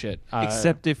 Talk about shit.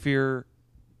 Except if you're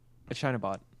a China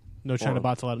bot. No China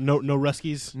bots allowed. No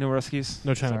Ruskies. No Ruskies.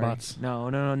 No China Sorry. bots.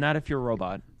 No, not if you're a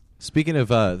robot. Speaking of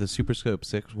the Super Scope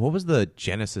 6, what was the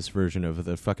Genesis version of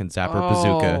the fucking Zapper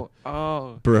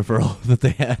Bazooka peripheral that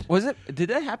they had? Was it? Did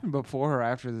that happen before or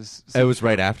after this? It was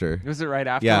right after. Was it right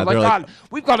after? Yeah, I'm like, they're God, like-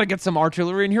 we've got to get some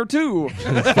artillery in here too.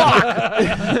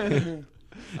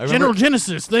 General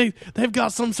Genesis, they've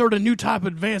got some sort of new type of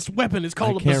advanced weapon. It's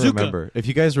called I a can't bazooka. remember. If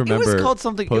you guys remember, It was called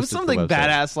something. It post was to the something website.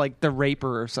 badass, like the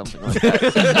Raper or something like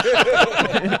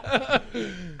that.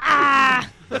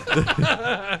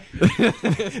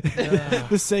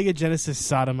 The Sega Genesis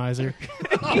sodomizer.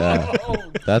 Yeah.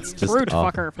 That's just Fruit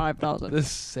awful. fucker 5000. This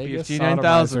Sega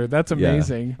 59,000. sodomizer. That's Yeah.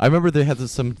 amazing. I remember they had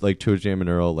some like Toe Jam and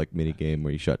Earl like mini game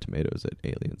where you shot tomatoes at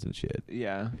aliens and shit.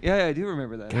 yeah, I do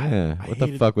remember that. Yeah, I what the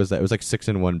hated- fuck was that? It was like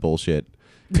 6-in-1 bullshit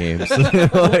games. Like-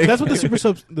 That's what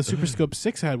the Super Scope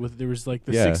 6 had. There was like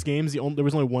the Yeah. 6 games. There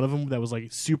was only one of them that was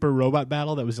like Super Robot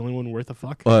Battle. That was the only one worth a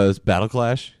fuck. It was Battle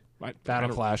Clash. Battle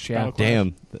Clash, yeah. Battle Clash.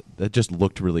 Damn, that just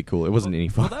looked really cool. It wasn't any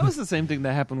fun. Well, that was the same thing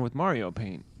that happened with Mario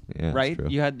Paint, yeah, that's right? true.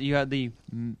 You had the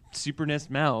Super NES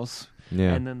mouse,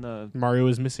 Yeah. and then the Mario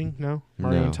is missing. No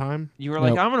Mario No. in Time. you were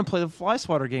like, Nope. I'm going to play the Fly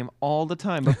Swatter game all the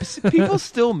time, but people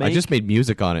still make. I just made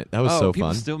music on it. That was so people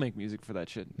fun. still make music for that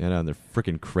shit. Yeah, no, they're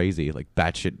freaking crazy, like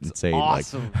batshit insane.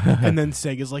 Awesome. And then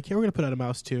Sega's like, "Yeah, we're gonna put out a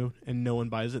mouse too," and no one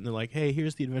buys it. And they're like, "Hey,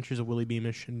 here's the Adventures of Willy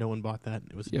Beamish," and no one bought that.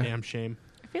 It was a Yeah. damn shame.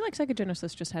 I feel like Sega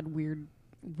Genesis just had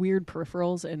weird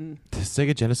peripherals and The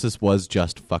Sega Genesis was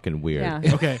just fucking weird.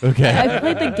 yeah. Okay. Okay. I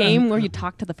played the game where you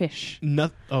talk to the fish.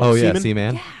 Oh yeah, Seaman?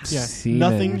 Seaman. Yeah, Seaman.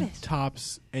 nothing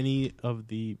tops any of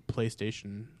the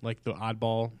PlayStation, like the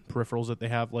oddball peripherals that they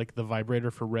have, like the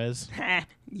vibrator for Res.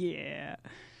 Yeah.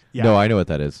 Yeah, No, I know what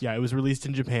that is. yeah, it was released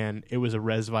in Japan. It was a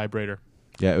Res vibrator,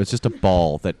 Yeah, it was just a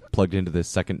ball that plugged into the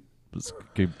second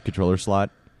controller slot.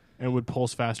 and would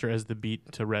pulse faster as the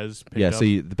beat to Res picked Yeah, up. so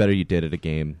the better you did at a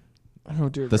game, Oh,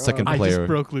 dear the God. second I player. just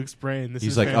broke Luke's brain. This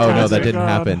He's is like, oh no, that fantastic. didn't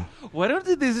happen. Why don't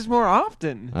they do this more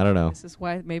often? I don't know. This is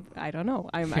why maybe I don't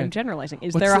know. I'm Okay. generalizing.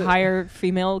 Is What's there a the- higher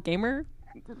female gamer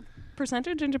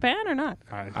percentage in Japan or not?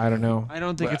 I don't know. I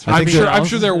don't think it's. I I'm think sure. that- I'm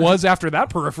sure there was after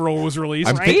that peripheral was released.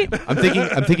 I'm, Right?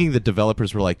 I'm thinking the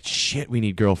developers were like, shit, we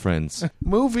need girlfriends.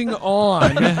 Moving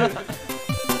on.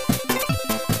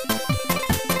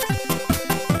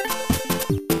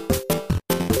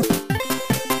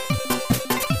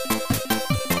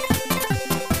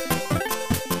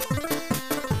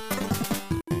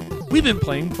 We've been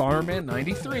playing Bomberman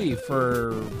 93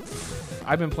 for.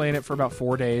 I've been playing it for about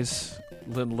 4 days,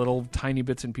 little tiny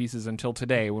bits and pieces until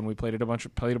today when we played a bunch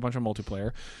of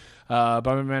multiplayer.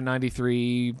 Bomberman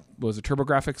 93 was a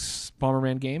TurboGrafx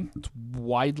Bomberman game. It's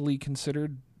widely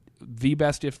considered the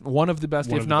best, if one of the best,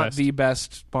 One if of the not best. the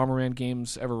best Bomberman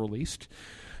games ever released.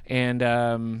 And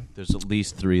There's at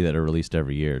least 3 that are released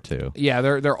every year too, yeah,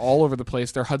 they're all over the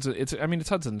place. They're Hudson. It's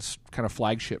Hudson's kind of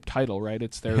flagship title, right?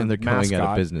 It's their and they're going mascot. out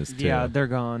of business too. Yeah, they're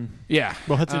gone. Yeah,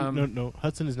 Well, Hudson, no,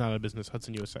 Hudson is not out of business.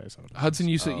 Hudson USA is out of business. Hudson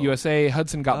USA.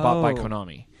 Hudson got bought by Oh.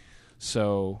 Konami,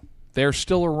 so they're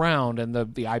still around, and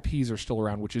the IPs are still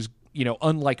around, which is, you know,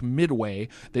 unlike Midway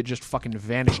that just fucking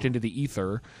vanished into the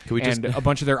ether, Can we just- and a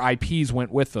bunch of their IPs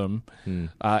went with them.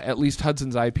 At least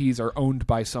Hudson's IPs are owned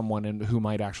by someone and who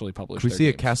might actually publish. Can we their see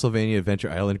a games. Castlevania Adventure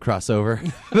Island crossover?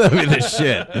 That'd be the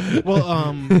shit. Well,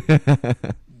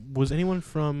 was anyone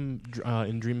from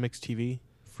in Dream Mix TV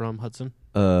from Hudson?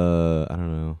 I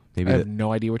don't know. Maybe I have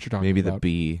no idea what you're talking maybe about.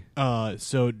 the B.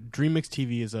 So Dream Mix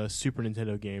TV is a Super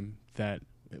Nintendo game that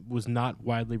was not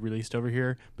widely released over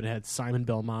here, but it had Simon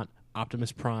Belmont,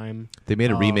 Optimus Prime. They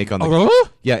made a remake on the. Oh,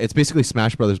 Yeah, it's basically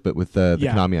Smash Brothers, but with the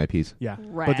Yeah. Konami IPs. Yeah,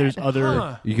 Rad. but there's other.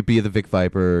 Huh. You could be the Vic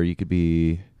Viper. You could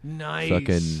be Nice.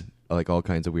 fucking like all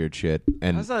kinds of weird shit.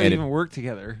 And How does that and even work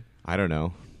together? I don't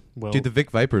know. Well, Dude, the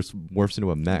Vic Viper morphs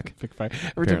into a mech. Vic Viper. Every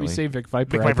time you Apparently. say Vic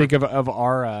Viper, Vic I Viper. think of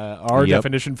our Yep.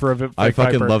 definition for a Vic I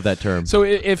fucking Viper. love that term. So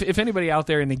if anybody out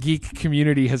there in the geek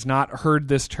community has not heard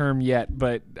this term yet,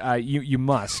 but you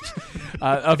must.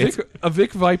 A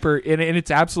Vic Viper, and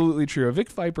it's absolutely true. A Vic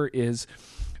Viper is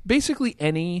basically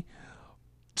any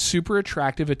super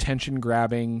attractive,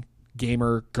 attention-grabbing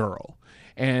gamer girl.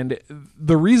 And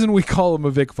the reason we call them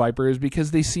a Vic Viper is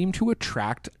because they seem to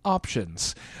attract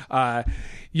options.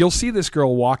 You'll see this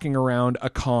girl walking around a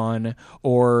con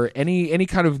or any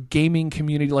kind of gaming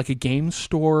community, like a game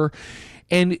store,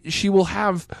 and she will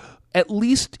have at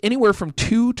least anywhere from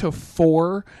 2 to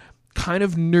 4 kind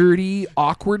of nerdy,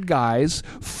 awkward guys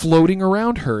floating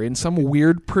around her in some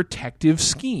weird protective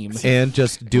scheme. And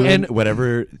just doing And-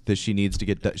 whatever that she needs to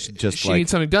get done. Just She like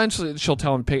needs something done. She'll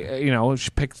tell him, pick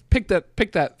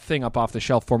that thing up off the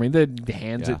shelf for me. Then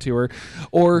hands Yeah. it to her,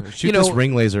 or shoot this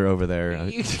ring laser over there.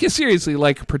 seriously,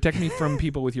 like protect me from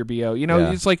people with your BO.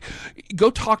 Yeah. It's like go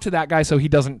talk to that guy so he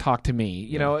doesn't talk to me.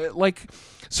 You know, like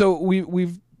so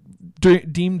we've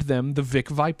deemed them the Vic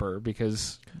Viper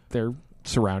because they're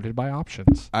surrounded by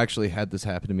options. I actually had this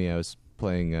happen to me. I was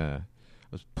playing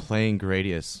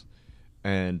Gradius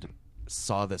and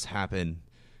saw this happen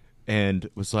and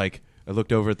was like, I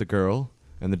looked over at the girl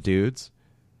and the dudes,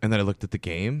 and then I looked at the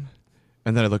game,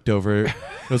 and then I looked over and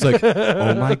I was like,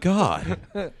 oh my god.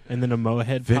 and then a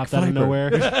Mohead Vic popped out of Viper.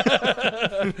 nowhere.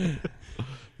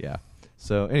 Yeah.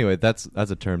 So anyway, that's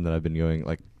a term that I've been using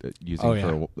Oh,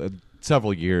 yeah. for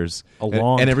several years. A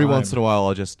long and every time. once in a while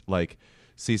I'll just like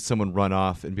see someone run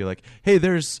off and be like, "Hey,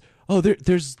 there's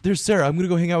Sarah. I'm gonna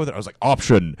go hang out with her." I was like,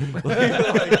 "Option."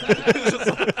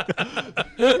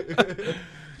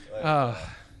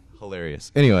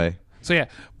 Hilarious. Anyway, So yeah,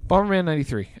 Bomberman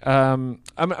 93. I'm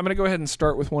going to go ahead and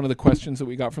start with one of the questions that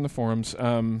we got from the forums.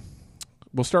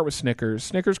 We'll start with Snickers.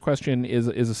 Snickers' question is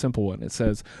a simple one. It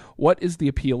says, "What is the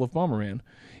appeal of Bomberman?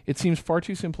 It seems far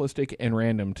too simplistic and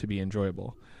random to be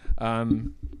enjoyable." I'll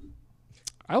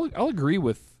agree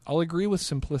with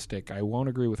simplistic. I won't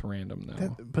agree with random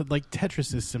though. But like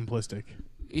Tetris is simplistic.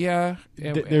 Yeah,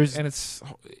 and there's-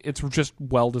 it's just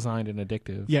well designed and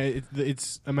addictive. Yeah,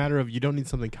 it's a matter of you don't need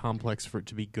something complex for it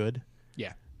to be good.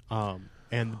 Yeah.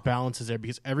 And the balance is there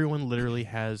because everyone literally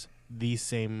has the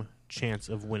same chance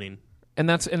of winning. And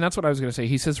that's what I was going to say.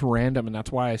 He says random, and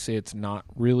that's why I say it's not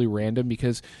really random,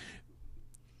 because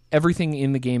everything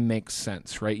in the game makes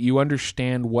sense, right? You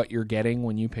understand what you're getting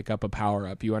when you pick up a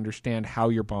power-up. You understand how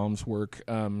your bombs work.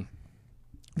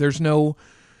 There's not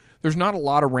a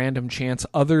lot of random chance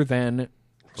other than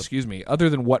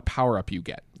what power-up you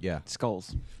get. yeah,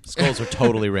 Skulls. skulls are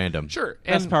totally random. Sure.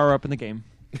 Best power up in the game.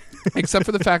 Except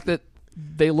for the fact that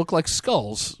they look like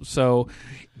skulls. So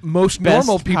most Best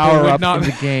normal people power would up not in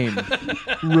the game.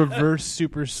 Reverse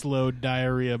super slow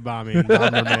diarrhea bombing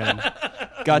Bomberman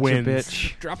Gotcha, wins.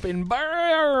 bitch. dropping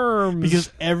bombs.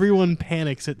 Because everyone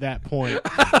panics at that point.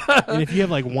 And if you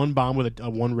have like one bomb with a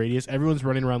one radius, everyone's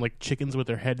running around like chickens with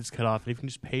their heads cut off. And if you can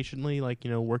just patiently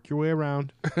work your way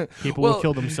around, people will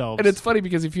kill themselves. And it's funny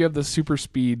because if you have the super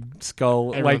speed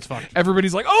skull, Everyone's fucked.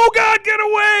 everybody's like, "Oh God, get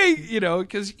away!"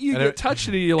 Because you And get touched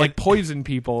and you poison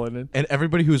people, and And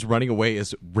everybody who's running away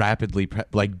is rapidly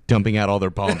dumping out all their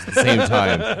bombs at the same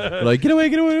time. They're like, get away,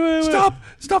 get away, get away.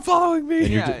 stop following me. And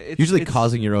you're Yeah, it's- usually it's-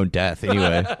 causing your own death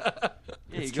anyway.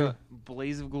 Yeah, you go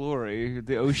blaze of glory,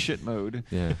 the oh shit mode.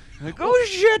 Yeah. Like, oh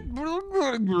shit.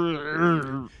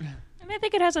 And I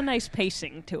think it has a nice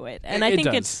pacing to it. And It I think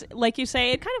does. it's, like you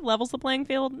say, it kind of levels the playing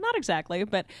field. Not exactly,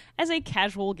 but as a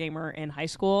casual gamer in high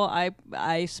school,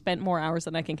 I spent more hours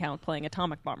than I can count playing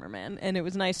Atomic Bomberman. And it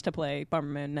was nice to play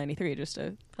Bomberman 93 just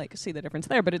to see the difference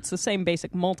there. But it's the same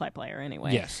basic multiplayer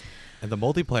anyway. Yes, And the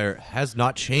multiplayer has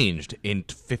not changed in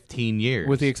 15 years.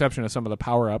 with the exception of some of the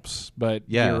power-ups. But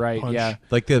Yeah. you're right. Punch. Yeah,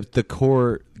 Like the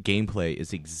core gameplay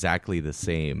is exactly the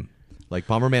same. Like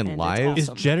Bomberman And it's Live. Is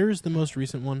awesome. Jetters the most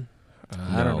recent one?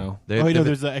 I don't know.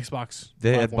 There's the Xbox.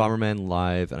 They Live had one. Bomberman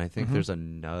Live, and I think there's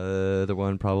another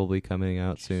one probably coming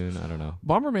out soon. I don't know.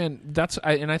 Bomberman,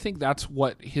 I think that's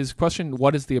what his question,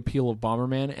 what is the appeal of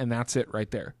Bomberman? And that's it right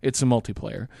there. It's a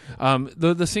multiplayer.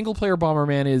 The single player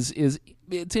Bomberman is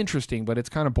it's interesting, but it's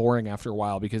kind of boring after a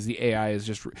while because the AI is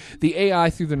just the AI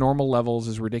through the normal levels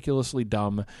is ridiculously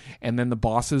dumb, and then the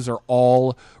bosses are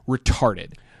all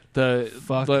retarded.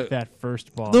 Fuck that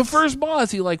first boss. The first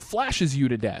boss, he flashes you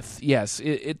to death. Yes,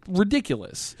 it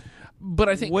ridiculous. But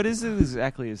I think What is it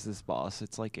exactly is this boss?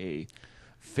 It's like a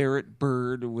ferret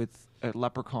bird with a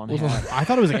leprechaun hat. I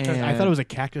thought it was a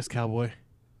cactus cowboy.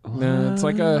 no, it's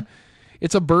like a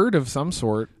It's a bird of some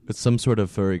sort. It's some sort of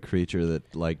furry creature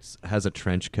that like has a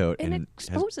trench coat And it has-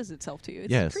 exposes itself to you.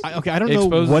 It's Yes. creepy. I don't It know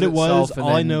exposes what it was. itself and All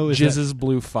I then know is that jizzes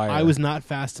blue fire. I was not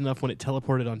fast enough when it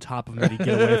teleported on top of me to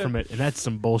get away from it, and that's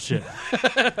some bullshit.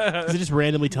 'Cause it just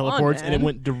randomly teleports, and it man.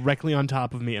 went directly on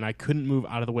top of me, and I couldn't move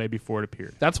out of the way before it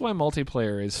appeared. That's why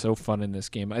multiplayer is so fun in this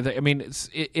game. I mean,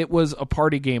 it was a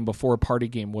party game before a party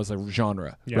game was a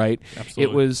genre, Yeah, right? absolutely.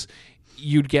 It was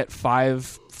you'd get 4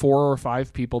 or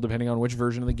 5 people, depending on which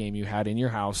version of the game you had in your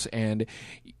house, and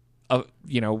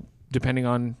depending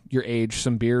on your age,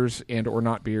 some beers and or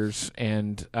not beers,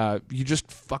 and you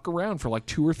just fuck around for like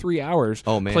 2 or 3 hours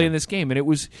Oh, man. playing this game, and it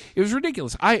was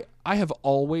ridiculous. I have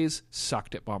always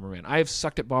sucked at Bomberman. I have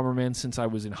sucked at Bomberman since I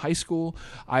was in high school.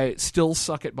 I still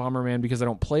suck at Bomberman because I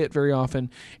don't play it very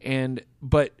often,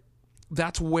 but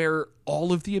that's where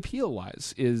all of the appeal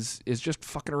lies is just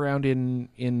fucking around in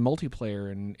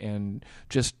multiplayer and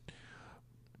just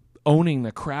owning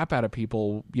the crap out of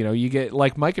people. You get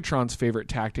like Micatron's favorite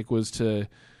tactic was to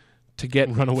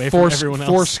get Run away from everyone else.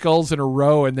 4 skulls in a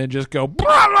row and then just go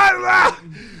blah, blah, blah.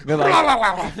 They're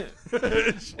like-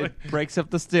 it breaks up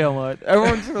the stalemate.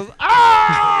 Everyone just goes,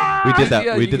 ah! We did that.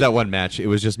 Yeah, we you did that one match. It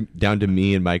was just down to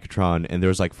me and Micatron, and there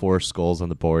was like 4 skulls on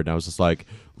the board, and I was just like,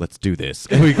 "Let's do this."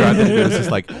 And we grabbed it. It was just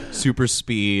like super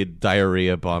speed,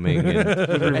 diarrhea bombing,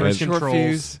 reverse and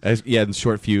controls. fuse. and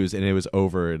short fuse, and it was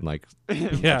over in like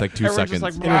Yeah. like 2 Everyone's seconds. just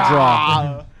like, in a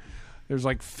draw. There's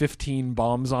like 15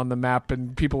 bombs on the map,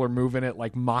 and people are moving at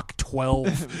like Mach 12.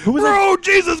 Who was Bro,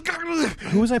 Jesus!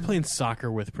 Who was I playing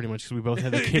soccer with? Pretty much because we both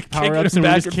had the kick Kicking power ups, it and we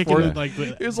were back just and kicking forth. it like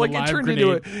the, It was the like it live turned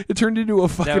grenade. into a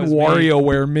fucking was me.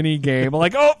 WarioWare mini game.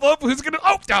 Like, oh, who's gonna?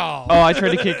 Oh, Oh, I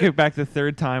tried to kick it back the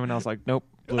 3rd time, and I was like, nope,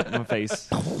 blew it in my face.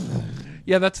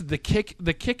 yeah. That's the kick.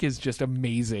 The kick is just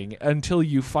amazing until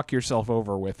you fuck yourself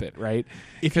over with it, right?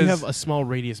 If you 'Cause- have a small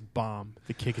radius bomb,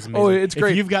 the kick is amazing. Oh, it's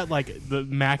great. If you've got like the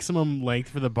maximum length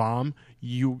for the bomb,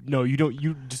 you don't.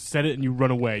 You just set it and you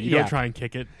run away. You Yeah. don't try and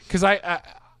kick it. Because I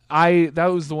that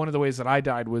was one of the ways that I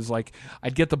died was like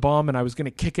I'd get the bomb and I was going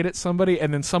to kick it at somebody,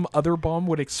 and then some other bomb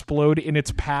would explode in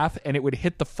its path and it would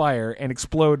hit the fire and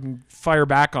explode and fire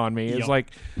back on me. It's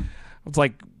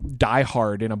like Die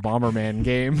Hard in a Bomberman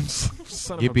game.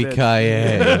 Son of a bitch.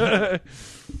 Yippee-ki-yay.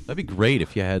 That'd be great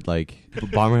if you had like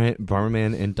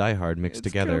Bomberman and Die Hard mixed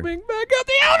together. Coming back at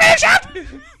the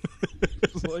Omission!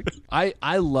 It's like,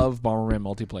 I love Bomberman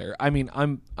multiplayer. I mean,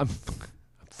 I'm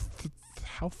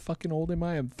how fucking old am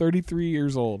I? I'm 33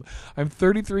 years old. I'm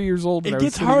 33 years old. and It I was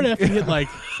gets hard sitting- after you get like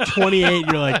 28.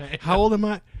 You're like, how old am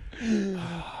I?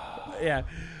 Yeah,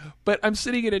 but I'm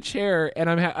sitting in a chair and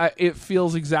it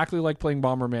feels exactly like playing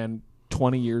Bomberman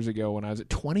 20 years ago when I was at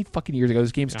 20 fucking years ago.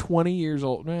 This game's 20 years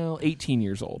old. Well, 18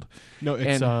 years old. No,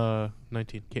 it's And-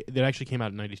 19. It actually came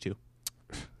out in 92.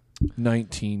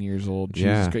 19 years old.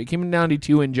 Yeah. Jesus Christ. It came in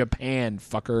 92 in Japan,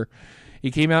 fucker.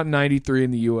 It came out in 93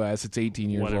 in the U.S. It's 18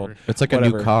 years Whatever. old. It's like a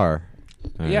Whatever. new car.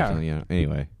 Yeah.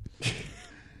 Anyway,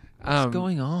 Um, What's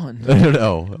going on? I don't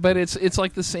know. But it's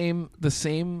like the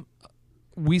same.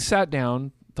 We sat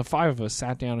down. The 5 of us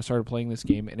sat down and started playing this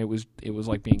game, and it was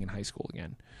like being in high school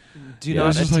again. Do Yeah. not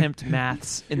It's just like- attempt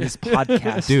maths in this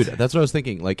podcast. Dude, that's what I was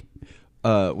thinking. Like,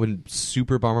 when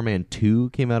Super Bomberman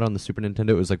 2 came out on the Super Nintendo,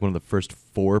 it was like one of the first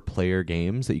 4-player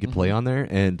games that you could play on there,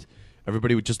 and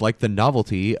everybody would just like the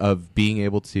novelty of being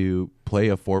able to play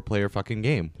a 4-player fucking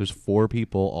game. There's 4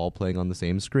 people all playing on the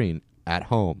same screen at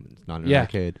home. It's not in an Yeah.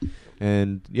 arcade.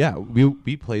 And yeah,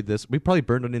 we played this. We probably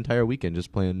burned an entire weekend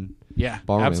just playing. Yeah,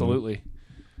 Bomberman. absolutely.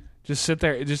 Just sit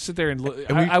there and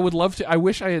look. I would love to. I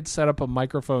wish I had set up a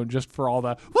microphone just for all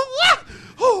the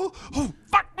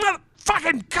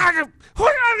fucking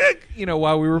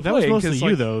while we were That was playing. mostly 'cause, you,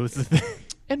 like- though. was the thing.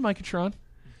 And Micatron.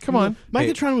 Come on.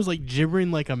 Megatron was like gibbering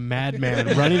like a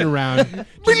madman, running around,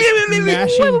 just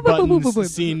mashing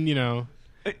buttons, seeing, No,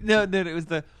 it was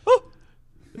the.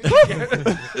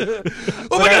 Oh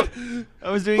my god! I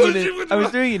was doing it. I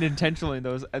was doing it intentionally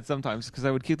though. At sometimes because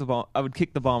I would kick the bomb. I would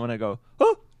kick the bomb and I go.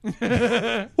 Oh.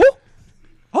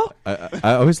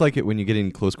 I always like it when you get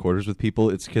in close quarters with people.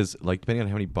 It's because, like, depending on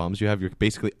how many bombs you have, you're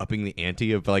basically upping the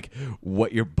ante of like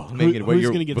what you're bombing and what who's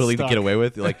you're gonna get willing stuck? to get away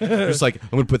with. Like, you're just like, I'm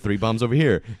going to put 3 bombs over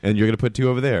here, and you're going to put 2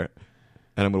 over there,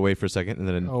 and I'm going to wait for a second, and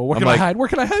then Oh, where I'm can like, I hide? Where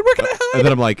can I hide? Where can I hide? and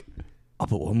then I'm like, I'll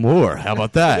put 1 more. How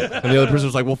about that? And the other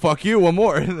person's like, well, fuck you, 1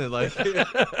 more. And then like,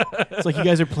 It's like you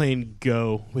guys are playing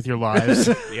Go with your lives.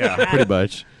 yeah, pretty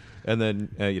much. And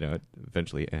then it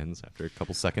eventually ends after a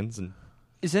couple seconds, and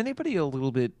Is anybody a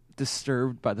little bit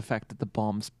disturbed by the fact that the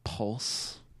bombs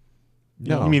pulse,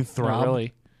 no, You mean Not throb?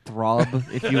 really. throb,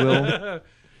 if you will?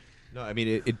 No, I mean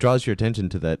it draws your attention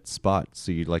to that spot,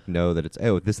 so you like know that it's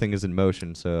this thing is in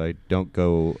motion, so I don't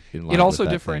go in line. It also with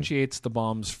that differentiates the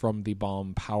bombs from the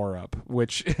bomb power up,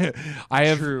 which I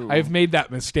have True. I have made that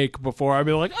mistake before. I've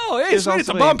been like, oh, hey, There's sweet, it's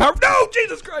a also bomb power. No,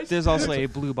 Jesus Christ! There's also a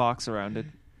blue box around it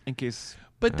in case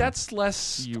But that's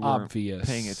less you weren't obvious.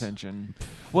 paying attention.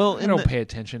 Well, I don't pay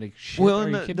attention to shit. Well, Are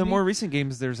in you the kidding me? more recent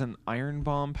games, there's an iron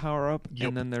bomb power up, Yep.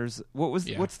 and then there's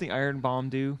Yeah. what's the iron bomb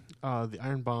do? The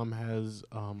iron bomb has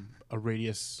a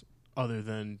radius other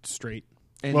than straight.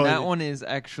 And Well, that one is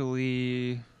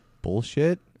actually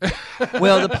bullshit.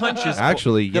 well, the punch is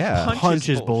Actually, the yeah. Punch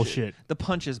is bullshit. The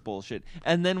punch is bullshit.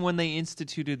 And then when they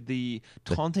instituted the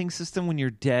taunting system when you're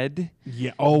dead,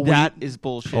 Yeah. Oh, that is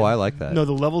bullshit. Oh, I like that. no,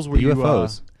 the levels where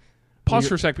UFOs. Pause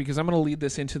for a sec because I'm going to lead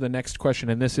this into the next question,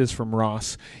 and this is from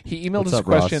Ross. He emailed What's us a up,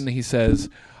 Ross? question. He says,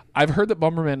 I've heard that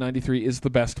Bomberman 93 is the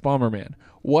best Bomberman.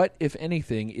 What, if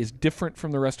anything, is different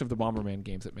from the rest of the Bomberman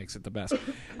games that makes it the best?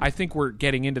 I think we're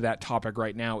getting into that topic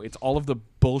right now. It's all of the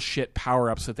bullshit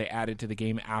power-ups that they added to the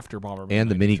game after Bomberman And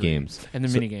the 93. mini games. And the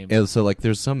so, mini games. and so, like,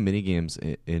 there's some mini games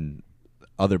in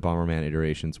other Bomberman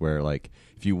iterations where, like,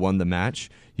 if you won the match,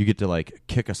 you get to like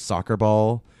kick a soccer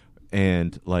ball,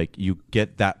 and like you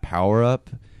get that power up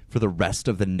for the rest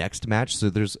of the next match. So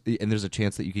there's a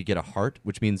chance that you could get a heart,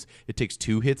 which means it takes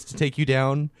 2 hits to take you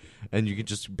down, and you can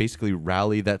just basically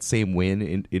rally that same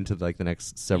win into like the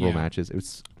next several Yeah. matches. It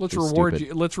was Let's it was reward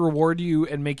stupid. you. Let's reward you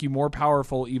and make you more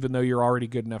powerful, even though you're already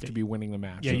good enough to be winning the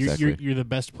match. Yeah, Exactly. you're the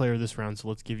best player this round, so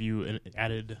let's give you an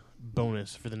added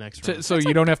bonus for the next round. So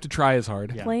you don't have to try as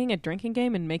hard. Yeah. Playing a drinking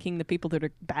game and making the people that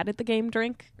are bad at the game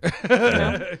drink.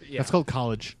 That's called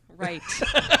college. Right.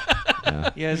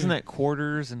 Yeah, isn't that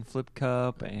quarters and flip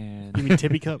cup and You mean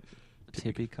Tippy Cup?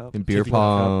 tippy cup? And beer Tippy cup,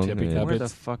 pong, tippy and cup. Where the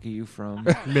It's- fuck are you from?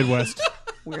 Midwest.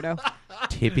 Weirdo.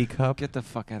 tippy cup. Get the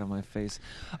fuck out of my face.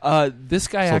 This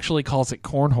guy So- actually calls it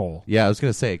cornhole. Yeah, I was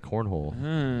gonna say cornhole.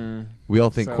 Hmm. We all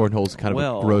think So- cornhole's kind of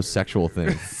well. a gross sexual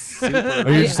thing. Super.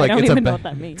 Or you're just I like, don't it's a even know ba- what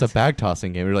that means. it's a bag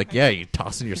tossing game. You're like, yeah, you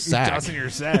toss in your sack. Tossing your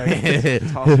sack.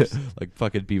 Tossers. Like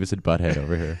fucking Beavis and Butthead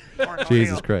over here.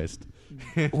 Jesus Christ.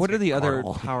 What are the other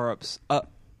Carl. power-ups?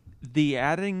 The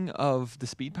adding of the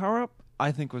speed power-up,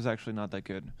 I think, was actually not that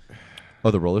good.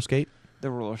 Oh, the roller skate? The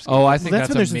roller skate. Oh, I think that's that's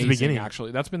been there since the amazing. beginning.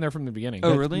 Actually, that's been there from the beginning.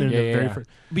 Oh, really? They're the Yeah, very yeah. first-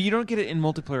 But you don't get it in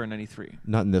multiplayer in 93.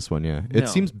 Not in this one, yeah. It No.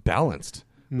 seems balanced.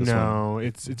 This No,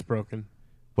 it's broken.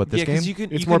 What, this yeah, game? because you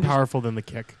can. It's you more can just- powerful than the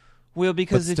kick Well,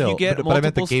 because But if still, you get but I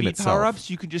meant the multiple game speed itself. power-ups,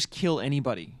 you can just kill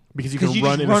anybody. because you Because can you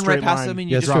run just in a run straight right past line them and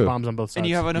you just- drop true. bombs on both sides. And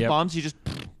you have enough Yep. bombs, you just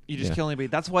Yeah. kill anybody.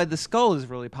 That's why the skull is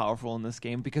really powerful in this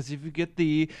game, because if you get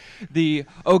the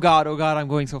oh god, I'm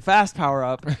going so fast power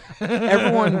up,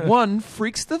 everyone one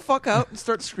freaks the fuck out and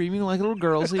starts screaming like little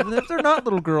girls, even if they're not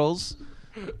little girls.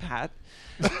 Pat.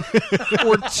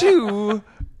 Or 2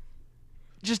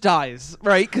 just dies,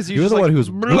 right? Because You're the just one like, who's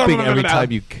whooping every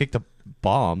time you kicked a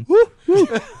bomb.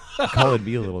 Calling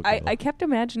me a little girl. I kept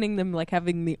imagining them like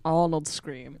having the Arnold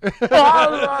scream.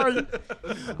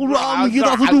 Run, get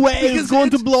out of the way! It's going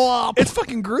to blow up. It's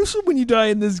fucking gruesome when you die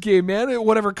in this game, man.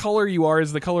 Whatever color you are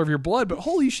is the color of your blood, but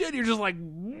holy shit, you're just like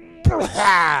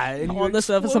and On the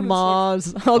surface of explode.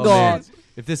 Mars. Oh, Oh, god. man.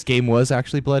 If this game was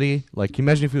actually bloody, like, can you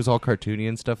imagine if it was all cartoony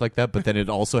and stuff like that, but then it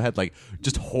also had, like,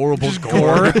 just horrible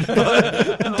gore?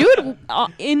 Dude,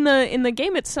 in the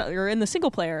game itself, or in the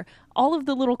single player, all of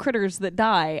the little critters that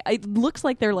die, it looks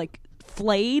like they're like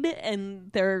flayed, and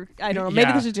they're, I don't know, maybe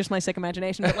Yeah. this is just my sick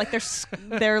imagination, but like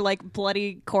their like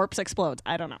bloody corpse explodes.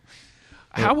 I don't know.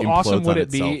 How It awesome implodes would on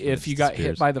it be itself and if it you got hit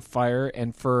disappears. by the fire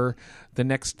and for the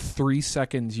next 3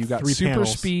 seconds you got 3 super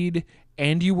panels. speed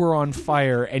and you were on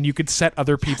fire and you could set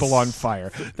other people on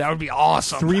fire? That would be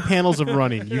awesome. 3 panels of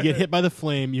running. You get hit by the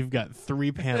flame, you've got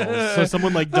 3 panels. So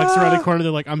someone like ducks around a corner,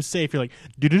 they're like, I'm safe. You're like,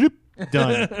 doo-doo-doo,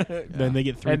 done. Then they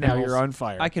get 3 and now panels. you're on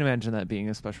fire. I can imagine that being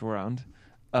a special round.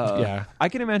 Yeah. I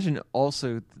can imagine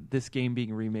also this game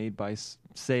being remade by,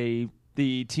 say,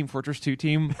 the Team Fortress 2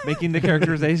 team making the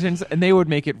characterizations, and they would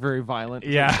make it very violent.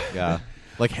 Yeah. Yeah.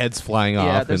 Like heads flying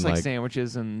Yeah, off there's and, like, like,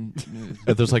 sandwiches and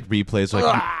there's, like, replays, like,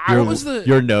 what was the-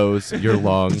 your nose, your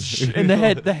lung. and the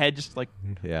head just like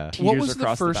Yeah. What teeters was the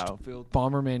across first battlefield.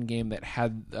 Bomberman game that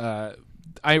had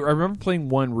I remember playing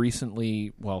one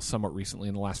recently, well, somewhat recently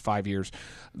in the last 5 years,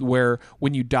 where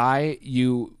when you die,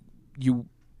 you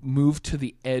moved to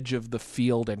the edge of the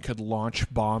field and could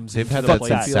launch bombs. They've into had the that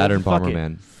playing since field. Saturn Fuck it.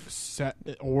 Bomberman.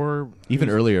 or Even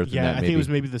it was- earlier than yeah, that, I think maybe. it was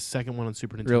maybe the second one on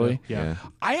Super Nintendo. Really? Yeah.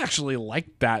 I actually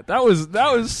liked that. That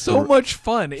was so much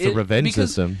fun. It's a revenge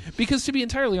system. Because to be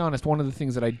entirely honest, one of the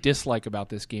things that I dislike about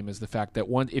this game is the fact that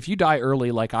if you die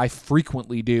early, like I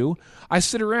frequently do, I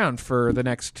sit around for the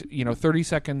next 30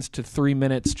 seconds to 3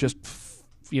 minutes, just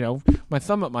my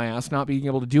thumb up my ass, not being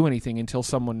able to do anything until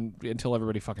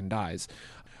everybody fucking dies.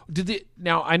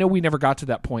 Now I know we never got to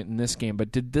that point in this game,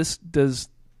 but did the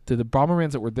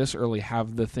Bombermans that were this early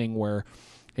have the thing where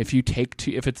if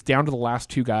it's down to the last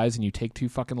two guys and you take too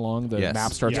fucking long, the Yes.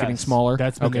 map starts Yes. getting smaller?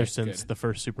 That's been there Okay, since good. the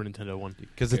first Super Nintendo one.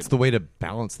 Because it's the way to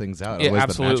balance things out. Yeah, Otherwise, the match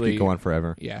absolutely. could go on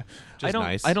forever. Yeah. Just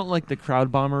nice. I don't like the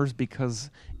crowd bombers because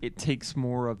it takes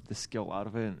more of the skill out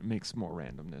of it and it makes more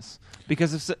randomness.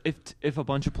 Because if a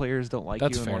bunch of players don't like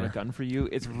That's you and want a fair. gun for you,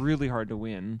 it's really hard to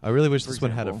win. I really wish For this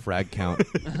one had a example. frag count,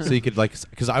 so you could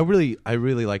because I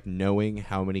really like knowing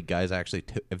how many guys I actually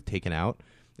have taken out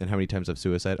and how many times I've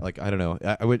suicide. Like I don't know.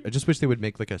 I just wish they would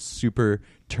make like a super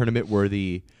tournament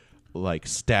worthy, like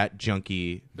stat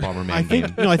junky Bomberman I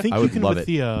think game. I think I you would can love with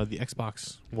it. the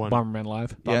Xbox one. Bomberman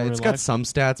Live. Yeah, Bomberman it's got Live. some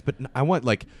stats, but I want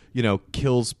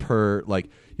kills per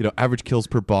average kills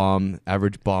per bomb,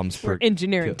 average bombs per We're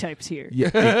engineering kill. types here. Yeah,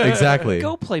 exactly.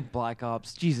 Go play Black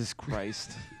Ops. Jesus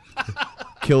Christ.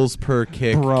 Kills per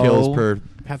kick, Bro. kills per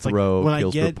Pat's like, throw, when I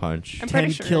kills per get punch. I'm 10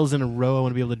 pretty sure- kills in a row, I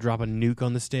want to be able to drop a nuke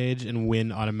on the stage and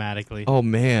win automatically. Oh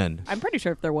man. I'm pretty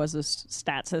sure if there was this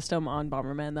stat system on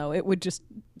Bomberman, though, it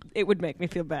would make me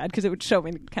feel bad because it would show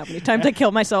me how many times I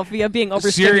kill myself via being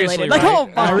overstimulated. Seriously, Like, right? oh,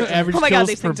 bomb. Average Oh my god, kills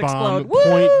these per things bomb explode.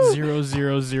 Woo!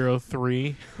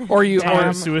 0.0003. Or you Or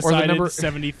or suicide the number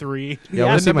 73. Yeah, I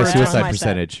want to see my number of times suicide my set.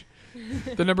 percentage.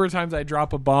 the number of times I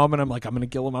drop a bomb and I'm like, I'm gonna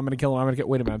kill him. Wait a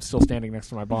minute, I'm still standing next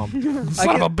to my bomb.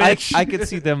 Son of a bitch. I could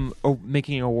see them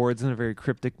making awards in a very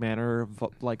cryptic manner,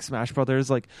 like Smash Brothers.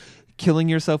 Like, killing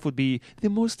yourself would be the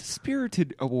most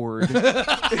spirited award.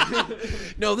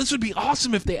 No, this would be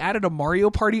awesome if they added a Mario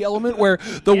Party element where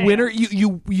the winner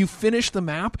you finish the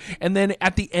map and then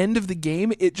at the end of the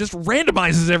game it just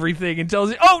randomizes everything and tells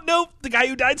you, oh no, the guy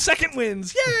who died second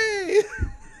wins. Yay!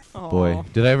 Boy,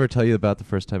 did I ever tell you about the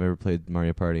first time I ever played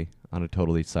Mario Party on a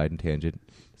totally side and tangent?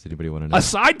 Does anybody want to know? A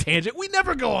side tangent? We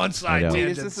never go on side I know. Wait,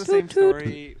 is tangents. this the same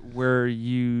story where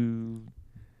you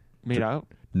made out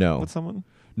No. with someone?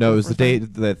 No, it was the First day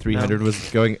time? that 300 was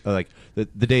going, the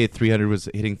day 300 was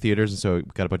hitting theaters, and so we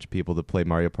got a bunch of people to play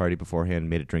Mario Party beforehand,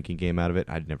 made a drinking game out of it.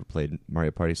 I'd never played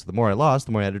Mario Party, so the more I lost,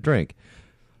 the more I had to drink.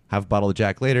 Have a bottle of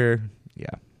Jack later. Yeah,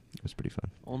 it was pretty fun.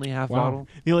 Only half Wow. bottle?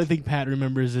 The only thing Pat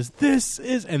remembers is this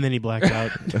is, and then he blacked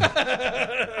out.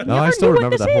 No, I still knew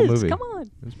what remember this that whole is. movie. Come on.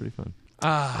 It was pretty fun.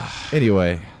 Ah.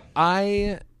 Anyway,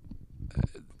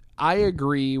 I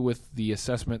agree with the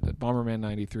assessment that Bomberman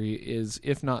 93 is,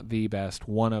 if not the best,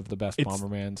 one of the best It's-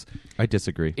 Bombermans. I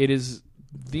disagree. It is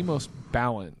the most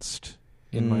balanced,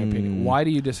 in my opinion. Mm. Why do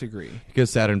you disagree?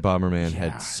 Because Saturn Bomberman Yeah.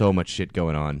 had so much shit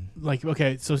going on. Like,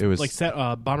 okay, so It was-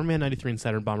 Bomberman 93 and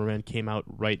Saturn Bomberman came out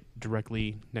right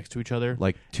directly next to each other.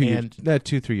 Like And-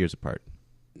 2-3 years apart.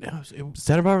 No, it was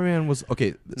Saturn Bomberman was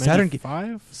okay. Saturn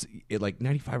 95? like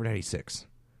 95 or 96.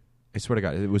 I swear to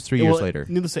God, it was 3 years later.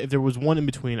 Needless to say, if there was one in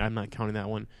between, I'm not counting that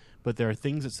one. But there are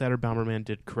things that Saturn Bomberman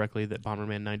did correctly that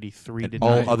Bomberman 93 And did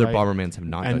all not. other right? Bombermans have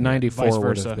not And done that. 94 Vice would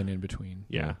versa. have been in between.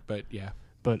 Yeah. But yeah.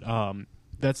 But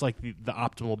that's like the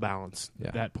optimal balance,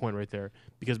 Yeah. that point right there.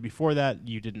 Because before that,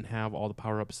 you didn't have all the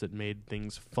power-ups that made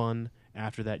things fun.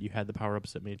 After that, you had the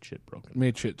power-ups that made shit broken.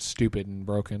 Made shit stupid and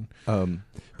broken.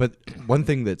 But one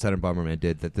thing that Saturn Bomberman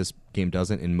did that this game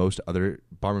doesn't and most other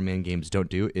Bomberman games don't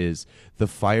do is the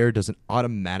fire doesn't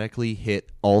automatically hit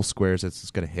all squares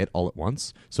it's going to hit all at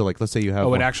once. So like let's say you have Oh,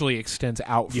 it one- actually extends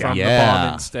out Yeah. from the Yeah.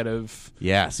 bomb instead of...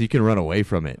 Yeah, so you can run away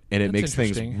from it and it That's makes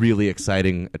things interesting. really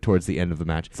exciting towards the end of the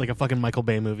match. It's like a fucking Michael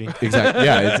Bay movie. Exactly.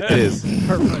 Yeah, it is.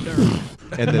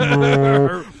 And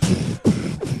then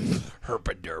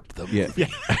Herpaderp the yeah.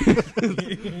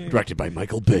 Directed by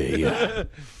Michael Bay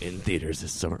in theaters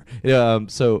this summer.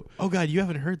 So Oh, God, you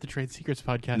haven't heard the Trade Secrets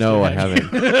podcast no, I yet, have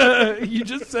you? haven't. You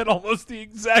just said almost the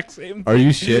exact same Are you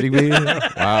shitting me?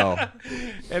 Wow.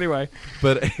 Anyway.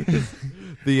 But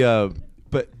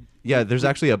but yeah, there's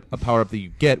actually a power up that you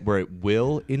get where it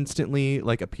will instantly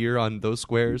like appear on those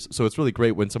squares. So it's really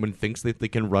great when someone thinks that they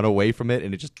can run away from it,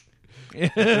 and it just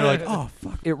they're like, oh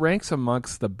fuck. It ranks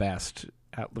amongst the best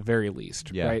at the very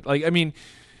least, Yeah. right? Like, I mean,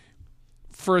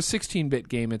 for a 16-bit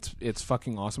game, it's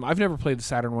fucking awesome. I've never played the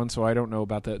Saturn one, so I don't know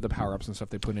about the power-ups and stuff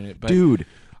they put in it. But Dude,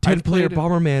 10-player played-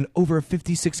 Bomberman over a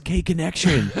 56K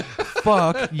connection.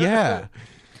 Fuck yeah.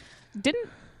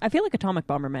 I feel like Atomic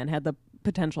Bomberman had the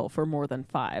potential for more than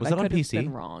 5. Was I that on could have PC?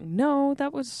 been wrong. No,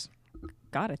 that was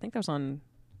God, I think that was on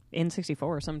N64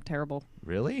 or some terrible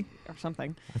Really? or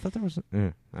something. I thought there was.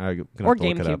 I'm gonna Or have to look it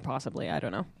GameCube, up. possibly. I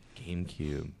don't know.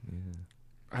 GameCube. Yeah.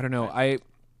 I don't know.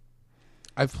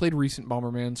 I've played recent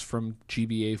Bombermans from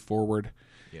GBA forward,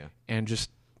 Yeah. and just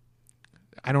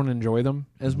I don't enjoy them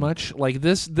as much. Like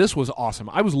this was awesome.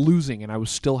 I was losing and I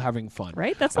was still having fun.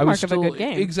 Right? That's the I mark was of a still, good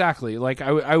game. Exactly. Like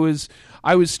I was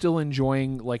still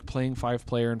enjoying like playing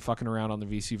 5-player and fucking around on the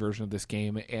VC version of this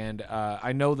game. And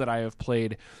I know that I have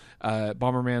played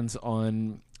Bombermans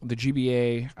on the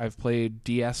GBA. I've played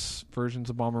DS versions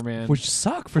of Bomberman, Which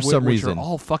suck for some which reason. are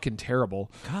all fucking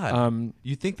terrible. God,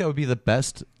 you think that would be the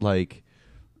best like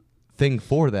thing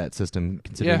for that system,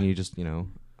 considering Yeah. you just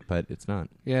but it's not.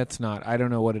 Yeah, it's not. I don't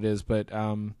know what it is, but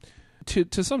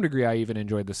to some degree, I even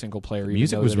enjoyed the single player. The even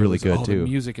music though was that it really good, The too.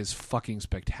 music is fucking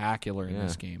spectacular in Yeah.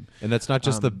 this game. And that's not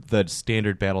just Um, the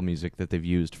standard battle music that they've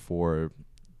used for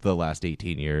the last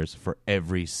 18 years for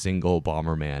every single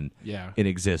Bomberman Yeah. in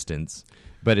existence.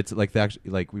 But it's like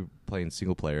like we were playing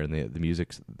single player, and the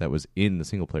music that was in the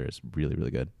single player is really, really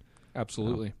good.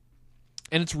 Absolutely.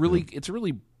 And it's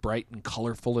really bright and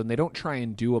colorful, and they don't try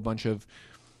and do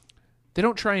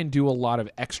a lot of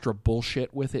extra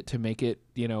bullshit with it to make it,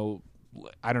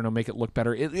 I don't know, make it look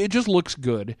better. It just looks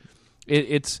good.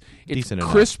 It's Decent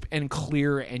crisp and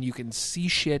clear, and you can see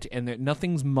shit, and that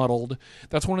nothing's muddled.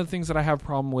 That's one of the things that I have a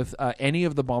problem with any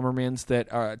of the Bombermans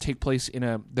that take place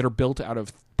that are built out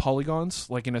of polygons,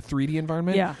 like in a 3D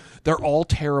environment. Yeah. They're all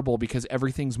terrible because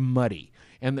everything's muddy,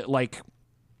 and that, like,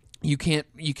 you can't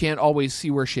always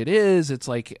see where shit is. It's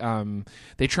like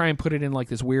they try and put it in like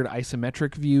this weird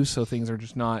isometric view, so things are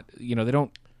just not.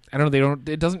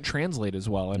 It doesn't translate as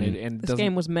well, and it This doesn't.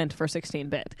 game was meant for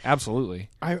 16-bit. Absolutely.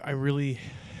 I really.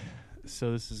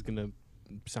 So this is gonna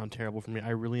sound terrible for me. I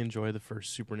really enjoy the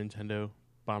first Super Nintendo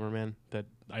Bomberman. That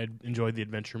I enjoyed the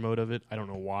adventure mode of it. I don't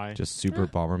know why. Just Super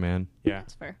Bomberman. Yeah,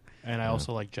 That's fair. and I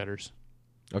also like Jetters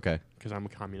Okay. because I'm a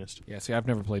communist. Yeah. See, I've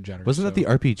never played Jetters. Wasn't that the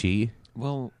RPG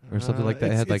Well, or something like that?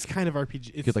 It It's, had like it's kind of RPG.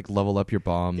 you It's, could like level up your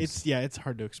bombs. it's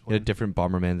hard to You explain. had a different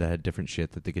Bomberman that had different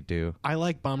shit that they could do. I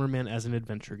like Bomberman as an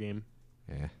adventure game.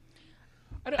 Yeah.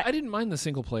 I didn't mind the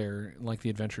single player, like the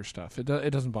adventure stuff. It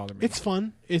doesn't bother me. It's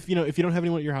fun if you don't have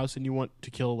anyone at your house and you want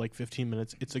to kill like 15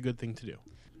 minutes. It's a good thing to do.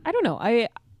 I don't know. I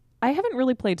haven't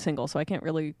really played single, so I can't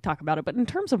really talk about it. But in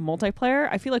terms of multiplayer,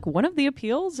 I feel like one of the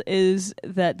appeals is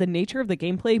that the nature of the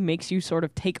gameplay makes you sort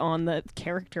of take on the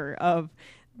character of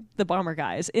the bomber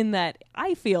guys. In that,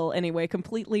 I feel anyway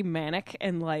completely manic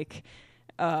and like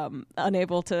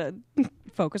unable to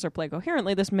focus or play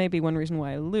coherently. This may be one reason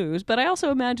why I lose, but I also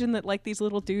imagine that like these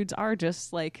little dudes are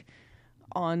just like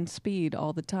on speed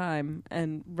all the time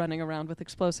and running around with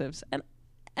explosives.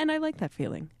 And I like that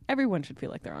feeling. Everyone should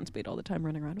feel like they're on speed all the time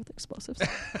running around with explosives.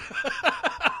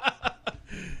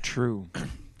 true.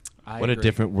 What a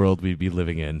different world we'd be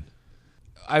living in.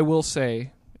 I will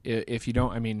say, if you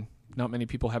don't, not many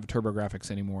people have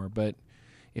TurboGrafx anymore, but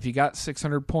if you got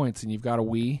 600 points and you've got a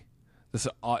Wii,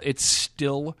 it's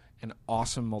still an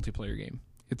awesome multiplayer game.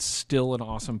 It's still an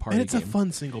awesome party And it's game. a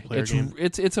fun single player game.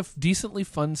 It's a decently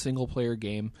fun single player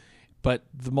game, but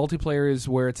the multiplayer is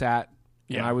where it's at.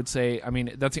 And Yeah. I would say,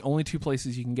 that's the only two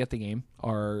places you can get the game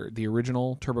are the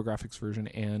original TurboGrafx version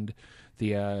and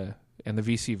the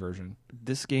VC version.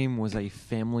 This game was a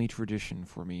family tradition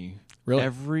for me. Really?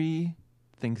 Every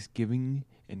Thanksgiving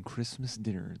and Christmas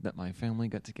dinner that my family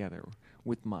got together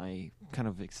with my kind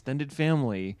of extended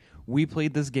family, we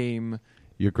played this game.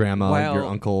 Your grandma, while- your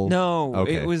uncle. No,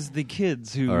 Okay. it was the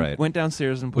kids who All right. went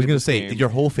downstairs and I was played gonna this say game. your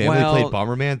whole family While- played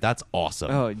Bomberman. That's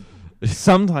awesome. Oh,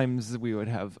 sometimes we would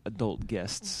have adult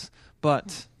guests,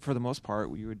 but for the most part,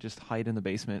 we would just hide in the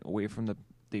basement away from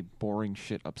the boring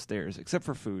shit upstairs, except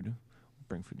for food.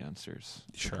 Bring food downstairs.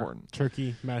 It's Sure. important.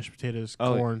 Turkey, mashed potatoes,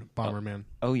 Oh, corn, Bomberman.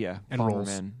 Oh yeah, And rolls.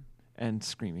 Bomberman and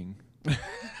screaming. Can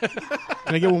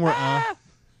I get one more?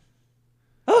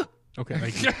 Okay,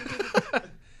 thank you.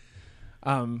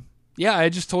 Yeah, I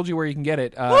just told you where you can get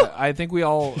it. I think we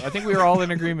were all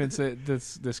in agreement that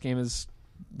this game is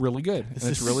really good. And This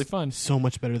it's is really fun. So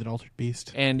much better than Altered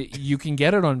Beast. And you can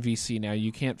get it on VC now.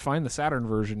 You can't find the Saturn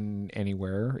version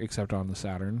anywhere except on the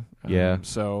Saturn. Yeah.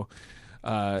 So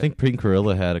I think Pink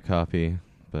Gorilla had a copy,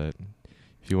 but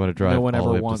if you want to drive, no one all the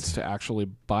ever way up wants to actually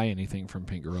buy anything from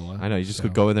Pink Gorilla. I know you just so.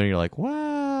 could go in there and you're like,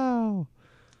 wow,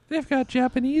 They've got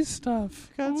Japanese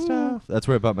stuff. got stuff. That's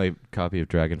where I bought my copy of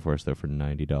Dragon Force though for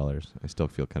 $90. I still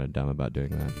feel kind of dumb about doing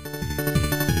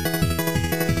that.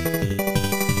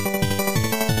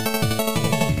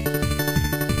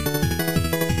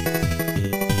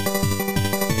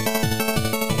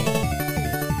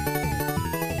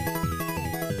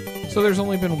 So there's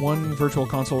only been one virtual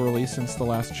console release since the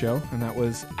last show, and that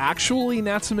was actually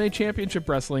Natsume Championship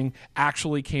Wrestling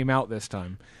actually came out this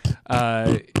time.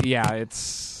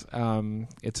 It's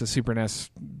a Super NES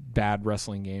bad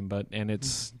wrestling game, and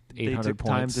it's 800 they took points.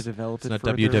 time to develop It's it. not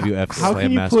further. WWF How Slam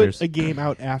can you Masters. put a game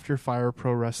out after Fire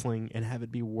Pro Wrestling and have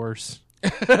it be worse?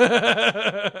 If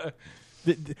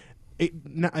I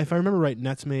remember right,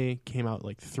 Natsume came out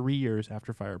like 3 years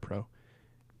after Fire Pro,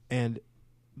 and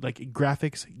like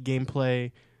graphics,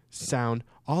 gameplay, sound,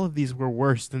 all of these were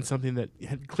worse than something that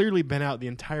had clearly been out the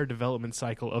entire development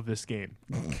cycle of this game.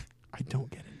 I don't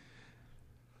get it.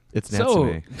 It's So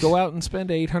Natsume. go out and spend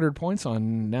 800 points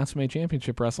on Natsume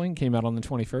Championship Wrestling. Came out on the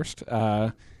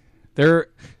 21st.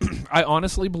 I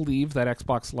honestly believe that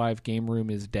Xbox Live Game Room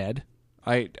is dead.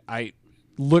 I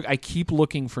keep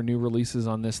looking for new releases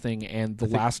on this thing, and the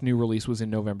last new release was in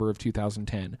November of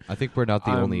 2010. I think we're not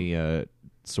the only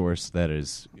source that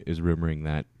is rumoring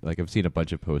that. Like, I've seen a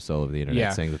bunch of posts all over the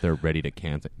internet saying that they're ready to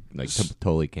cancel,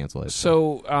 totally cancel it.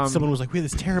 So someone was like, "We had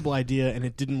this terrible idea and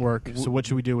it didn't work. So what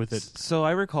should we do with it?" So I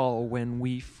recall when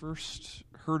we first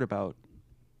heard about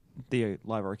the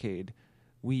Live Arcade,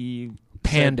 we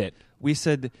panned it. We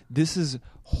said, this is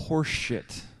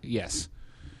horseshit. Yes.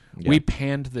 Yeah. We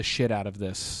panned the shit out of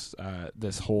this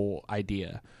whole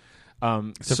idea.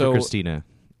 Except for Christina.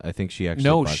 I think she actually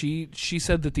No, bought- she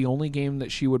said that the only game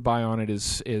that she would buy on it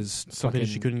is Something fucking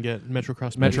she couldn't get.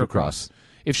 Metrocross. Metrocross.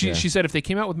 If she said if they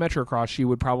came out with Metrocross, she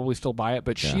would probably still buy it.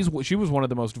 But she was one of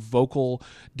the most vocal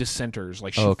dissenters.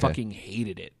 Like she fucking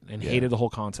hated it and hated the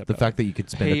whole concept. The fact that you could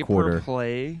spend a quarter.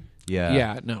 Play.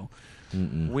 Yeah. No.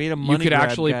 Way to money You could grab,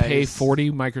 actually guys. pay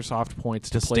 40 Microsoft points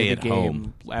to play stay the at game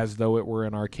home. as though it were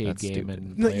an arcade That's game. stupid.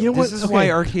 And No, play you know it. what? This is Okay. why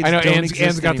arcades I know don't Anne's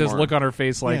exist got this anymore. look on her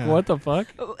face like, Yeah. what the fuck?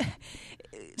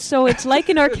 So it's like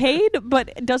an arcade, but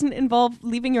it doesn't involve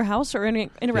leaving your house or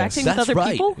interacting with That's other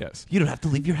right. people? Yes. You don't have to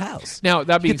leave your house. Now,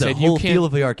 that being Get the said, whole you can't... feel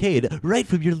of the arcade right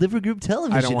from your living room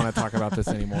television. I don't want to talk about this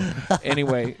anymore.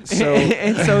 Anyway, so...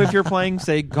 and so if you're playing,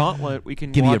 say, Gauntlet, we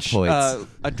can Give me your watch points.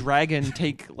 a dragon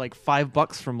take like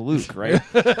 $5 from Luke, right?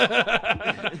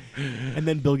 And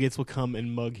then Bill Gates will come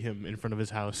and mug him in front of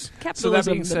his house.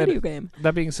 Capitalism, being the said- video game.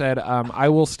 That being said, I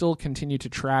will still continue to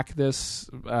track this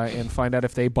and find out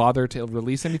if they bother to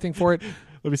release anything for it.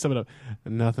 Let me sum it up.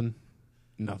 Nothing.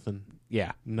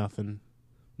 Yeah.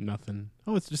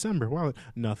 Oh, it's December. Wow.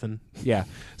 Nothing. Yeah.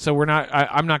 So we're not...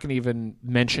 I'm not going to even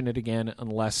mention it again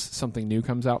unless something new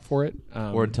comes out for it.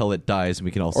 Or until it dies and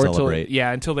we can all or celebrate.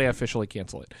 until they officially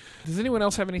cancel it. Does anyone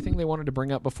else have anything they wanted to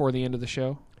bring up before the end of the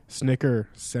show? Snicker,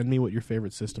 send me what your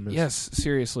favorite system is. Yes,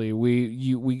 seriously.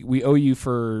 We owe you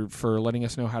for letting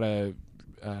us know how to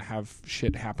have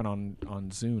shit happen on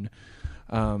Zune.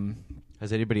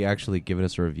 Has anybody actually given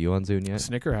us a review on Zune yet?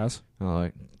 Snicker has.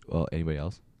 Oh, well, anybody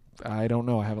else? I don't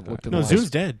know. I haven't looked at No, the Zune's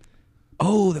dead.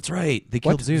 Oh, that's right. They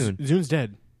killed What? Zune. Zune's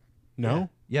dead. No?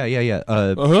 Yeah. Yeah,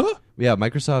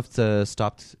 Microsoft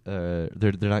stopped. They're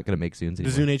not going to make Zunes The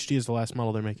anymore. Zune HD is the last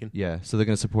model they're making. Yeah, so they're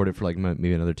going to support it for like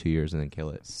maybe another 2 years and then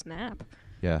kill it. Snap.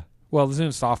 Yeah. Well, the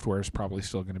Zune software is probably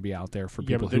still going to be out there for Yeah,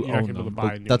 people but who you're not own gonna be able them. to buy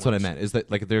Well, new that's what I ones. meant. Is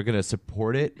that like they're going to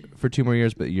support it for 2 more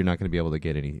years, but you're not going to be able to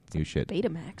get any new shit.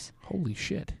 Betamax. Holy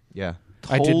shit. Yeah.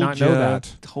 I did not know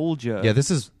that. Told you. Yeah, this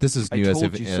is I new as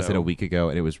told you in so. a week ago,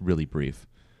 and it was really brief.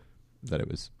 That it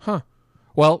was. Huh.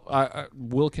 Well,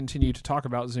 we'll continue to talk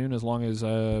about Zune as long as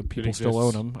people still own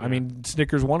exists. them. I Yeah. mean,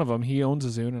 Snicker's one of them. He owns a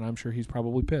Zune, and I'm sure he's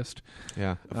probably pissed.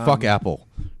 Yeah. Fuck Apple,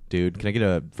 dude. Can I get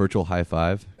a virtual high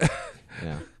five?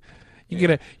 Yeah. You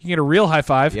get a real high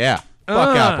five. Yeah.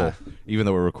 Fuck Apple. Even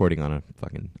though we're recording on a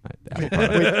fucking Apple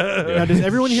product. Now, does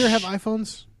everyone here have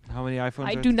iPhones? How many iPhones?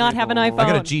 I are do at the not have an table? iPhone. I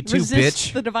got a G2, Resist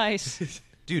bitch. the device.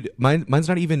 Dude, mine's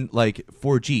not even like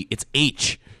 4G. It's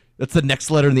H. That's the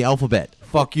next letter in the alphabet.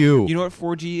 Fuck you. You know what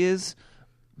 4G is?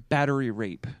 Battery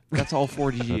rape. That's all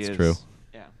 4G is. That's true.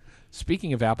 Yeah.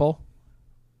 Speaking of Apple,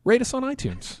 rate us on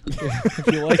iTunes. If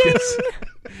you like us,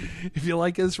 if you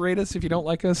like us, rate us. If you don't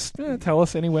like us, tell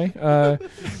us anyway.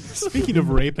 Speaking of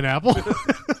rape and Apple. If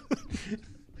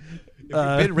you've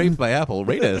been raped by Apple,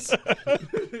 rate us.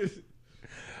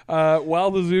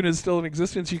 While the Zune is still in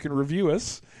existence, you can review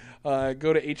us. Go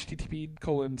to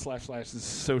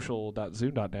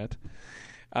http://social.zune.net.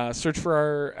 Search for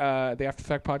our the After the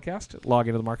Fact podcast. Log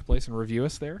into the marketplace and review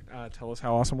us there. Tell us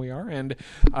how awesome we are, and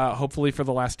hopefully, for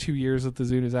the last 2 years that the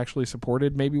Zune is actually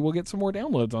supported, maybe we'll get some more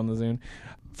downloads on the Zune.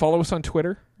 Follow us on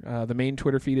Twitter. The main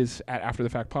Twitter feed is at After the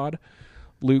Fact Pod.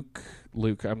 Luke,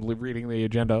 I'm reading the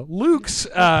agenda. Luke's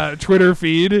Twitter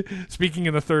feed, speaking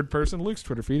in the third person, Luke's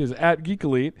Twitter feed is at Geek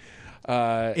Elite.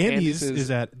 Andy's is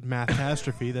at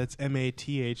Mathastrophy. That's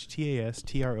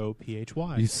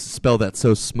MATHTASTROPHY. You spell that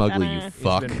so smugly, you He's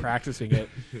fuck. been practicing it.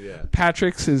 Yeah.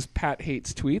 Patrick's is Pat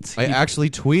Hates Tweets. I actually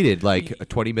tweeted like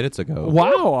 20 minutes ago.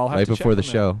 Wow, I'll have right to before check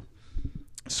the on that. show.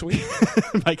 Sweet.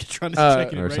 Micatron is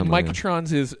checking it or right something. now.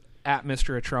 Micatron's is at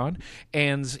Mr. Atron.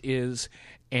 Ann's is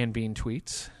Anbean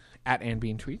Tweets. At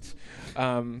Anbean Tweets.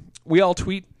 We all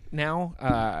tweet now.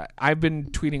 I've been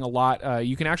tweeting a lot.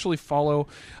 You can actually follow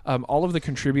all of the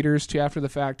contributors to After the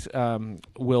Fact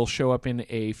will show up in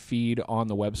a feed on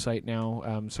the website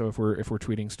now. So if we're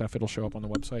tweeting stuff, it'll show up on the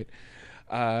website.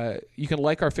 You can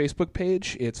like our Facebook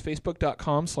page. It's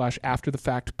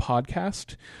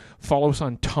facebook.com/afterthefactpodcast. Follow us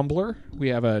on Tumblr. We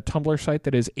have a Tumblr site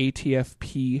that is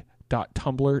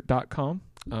atfp.tumblr.com.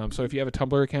 So if you have a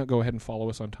Tumblr account, go ahead and follow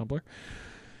us on Tumblr.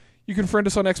 You can friend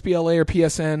us on XBLA or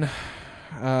PSN.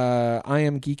 I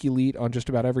am Geek Elite on just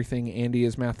about everything. Andy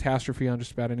is Mathastrophy on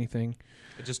just about anything.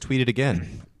 I just tweeted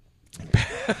again.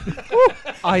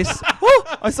 I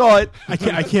saw it.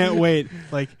 I can't wait.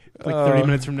 Like 30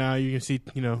 minutes from now, you can see,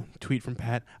 tweet from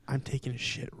Pat. I'm taking a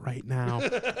shit right now.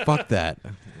 Fuck that.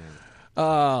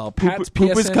 Oh, Pat's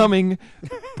Poop is PSN. coming.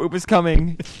 Poop is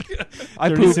coming. I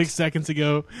 36 pooped. seconds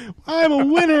ago, I'm a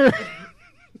winner.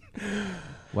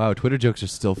 Wow, Twitter jokes are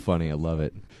still funny. I love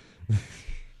it.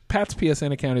 Pat's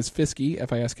PSN account is Fisky,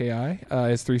 F-I-S-K-I.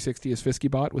 His 360 is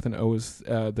FiskyBot with an O as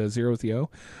the 0 is the O.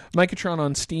 Micatron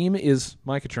on Steam is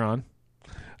Micatron.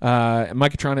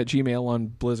 Micatron at Gmail on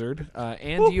Blizzard.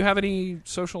 And do you have any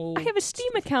social... I have a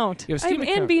Steam account. You have a Steam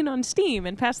account. I'm Anbean on Steam,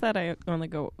 and past that, I only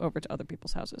go over to other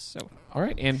people's houses. So All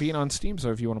right, Anne being on Steam,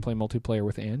 so if you want to play multiplayer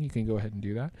with Anne, you can go ahead and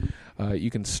do that. You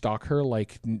can stalk her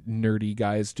like nerdy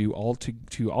guys do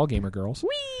to all gamer girls.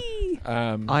 whee!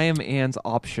 I am Anne's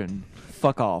option.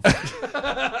 Fuck off.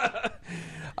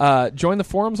 Join the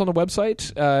forums on the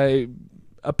website.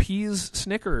 Appease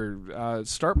Snicker.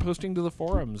 Start posting to the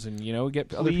forums and,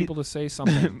 get other people to say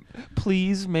something.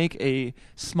 Please make a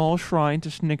small shrine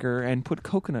to Snicker and put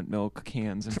coconut milk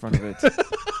cans in front of it.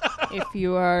 If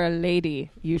you are a lady,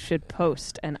 you should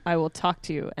post, and I will talk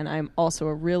to you. And I'm also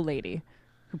a real lady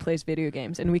who plays video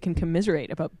games, and we can commiserate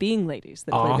about being ladies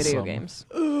that play video Awesome. games.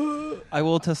 I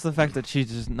will attest to the fact that she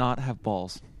does not have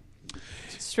balls.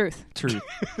 It's truth. Truth.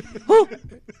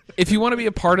 If you want to be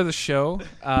a part of the show,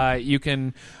 you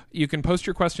can post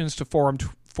your questions to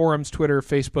forums, Twitter,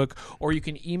 Facebook, or you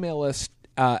can email us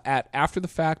at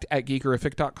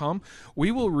afterthefact@geekerific.com.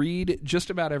 We will read just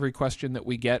about every question that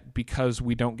we get because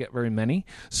we don't get very many.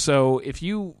 So if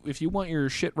you want your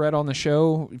shit read on the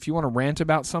show, if you want to rant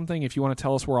about something, if you want to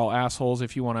tell us we're all assholes,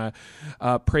 if you want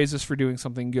to praise us for doing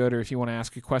something good, or if you want to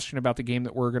ask a question about the game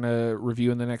that we're going to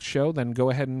review in the next show, then go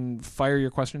ahead and fire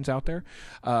your questions out there.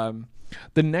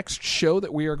 The next show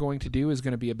that we are going to do is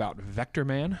going to be about Vector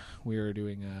Man. We are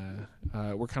doing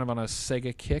we're kind of on a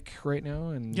Sega kick right now,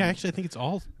 and Yeah, actually, I think it's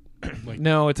all.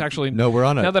 no, it's actually No, we're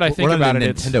on a. now that I think we're on about a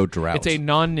it, Nintendo drought. it's a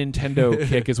non-Nintendo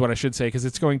kick, is what I should say, because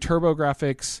it's going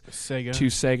TurboGrafx Sega to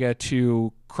Sega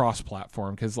to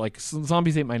cross-platform. Because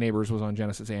Zombies Ate My Neighbors was on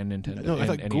Genesis and Nintendo. No, I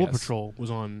thought and Ghoul NES. Patrol was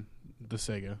on the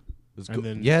Sega. Was and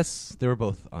then- yes, they were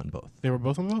both on both. They were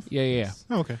both on both? Yeah.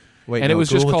 Oh, okay. Wait, And no, it was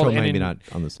just Ghoul called- Patrol and maybe in- not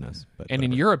on the SNES, but And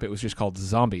in whatever. Europe, it was just called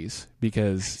Zombies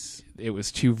because it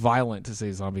was too violent to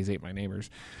say Zombies Ate My Neighbors.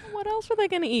 What else were they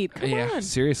going to eat? Come yeah, on.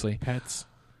 seriously. Pets.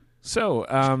 So, if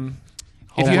All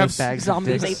you have those bags of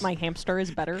Zombies dicks. Ate My Hamster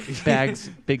is better. Bags,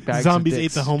 big bags. Zombies of ate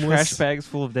dicks. the homeless. Trash bags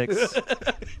full of dicks.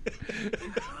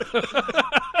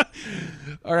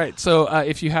 all right, so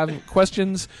if you have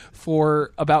questions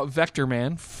about Vector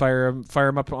Man, fire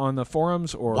them up on the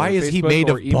forums or Why is he Facebook made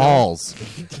or of email. balls?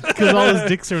 Because all his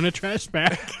dicks are in a trash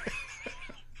bag.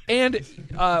 And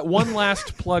one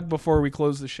last plug before we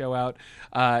close the show out.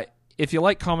 If you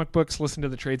like comic books, listen to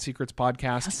the Trade Secrets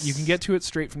podcast. Yes. You can get to it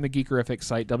straight from the Geekerific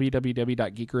site,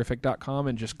 www.geekerific.com,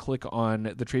 and just click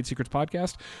on the Trade Secrets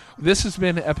podcast. This has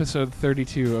been episode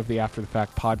 32 of the After the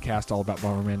Fact podcast, all about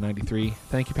Bomberman 93.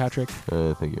 Thank you, Patrick.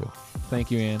 Thank you. Thank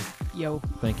you, Ann. Yo.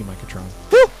 Thank you, Micatron.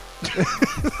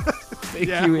 Thank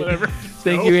Yeah, you, whatever.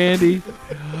 Thank you, Andy.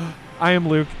 I am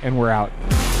Luke, and we're out.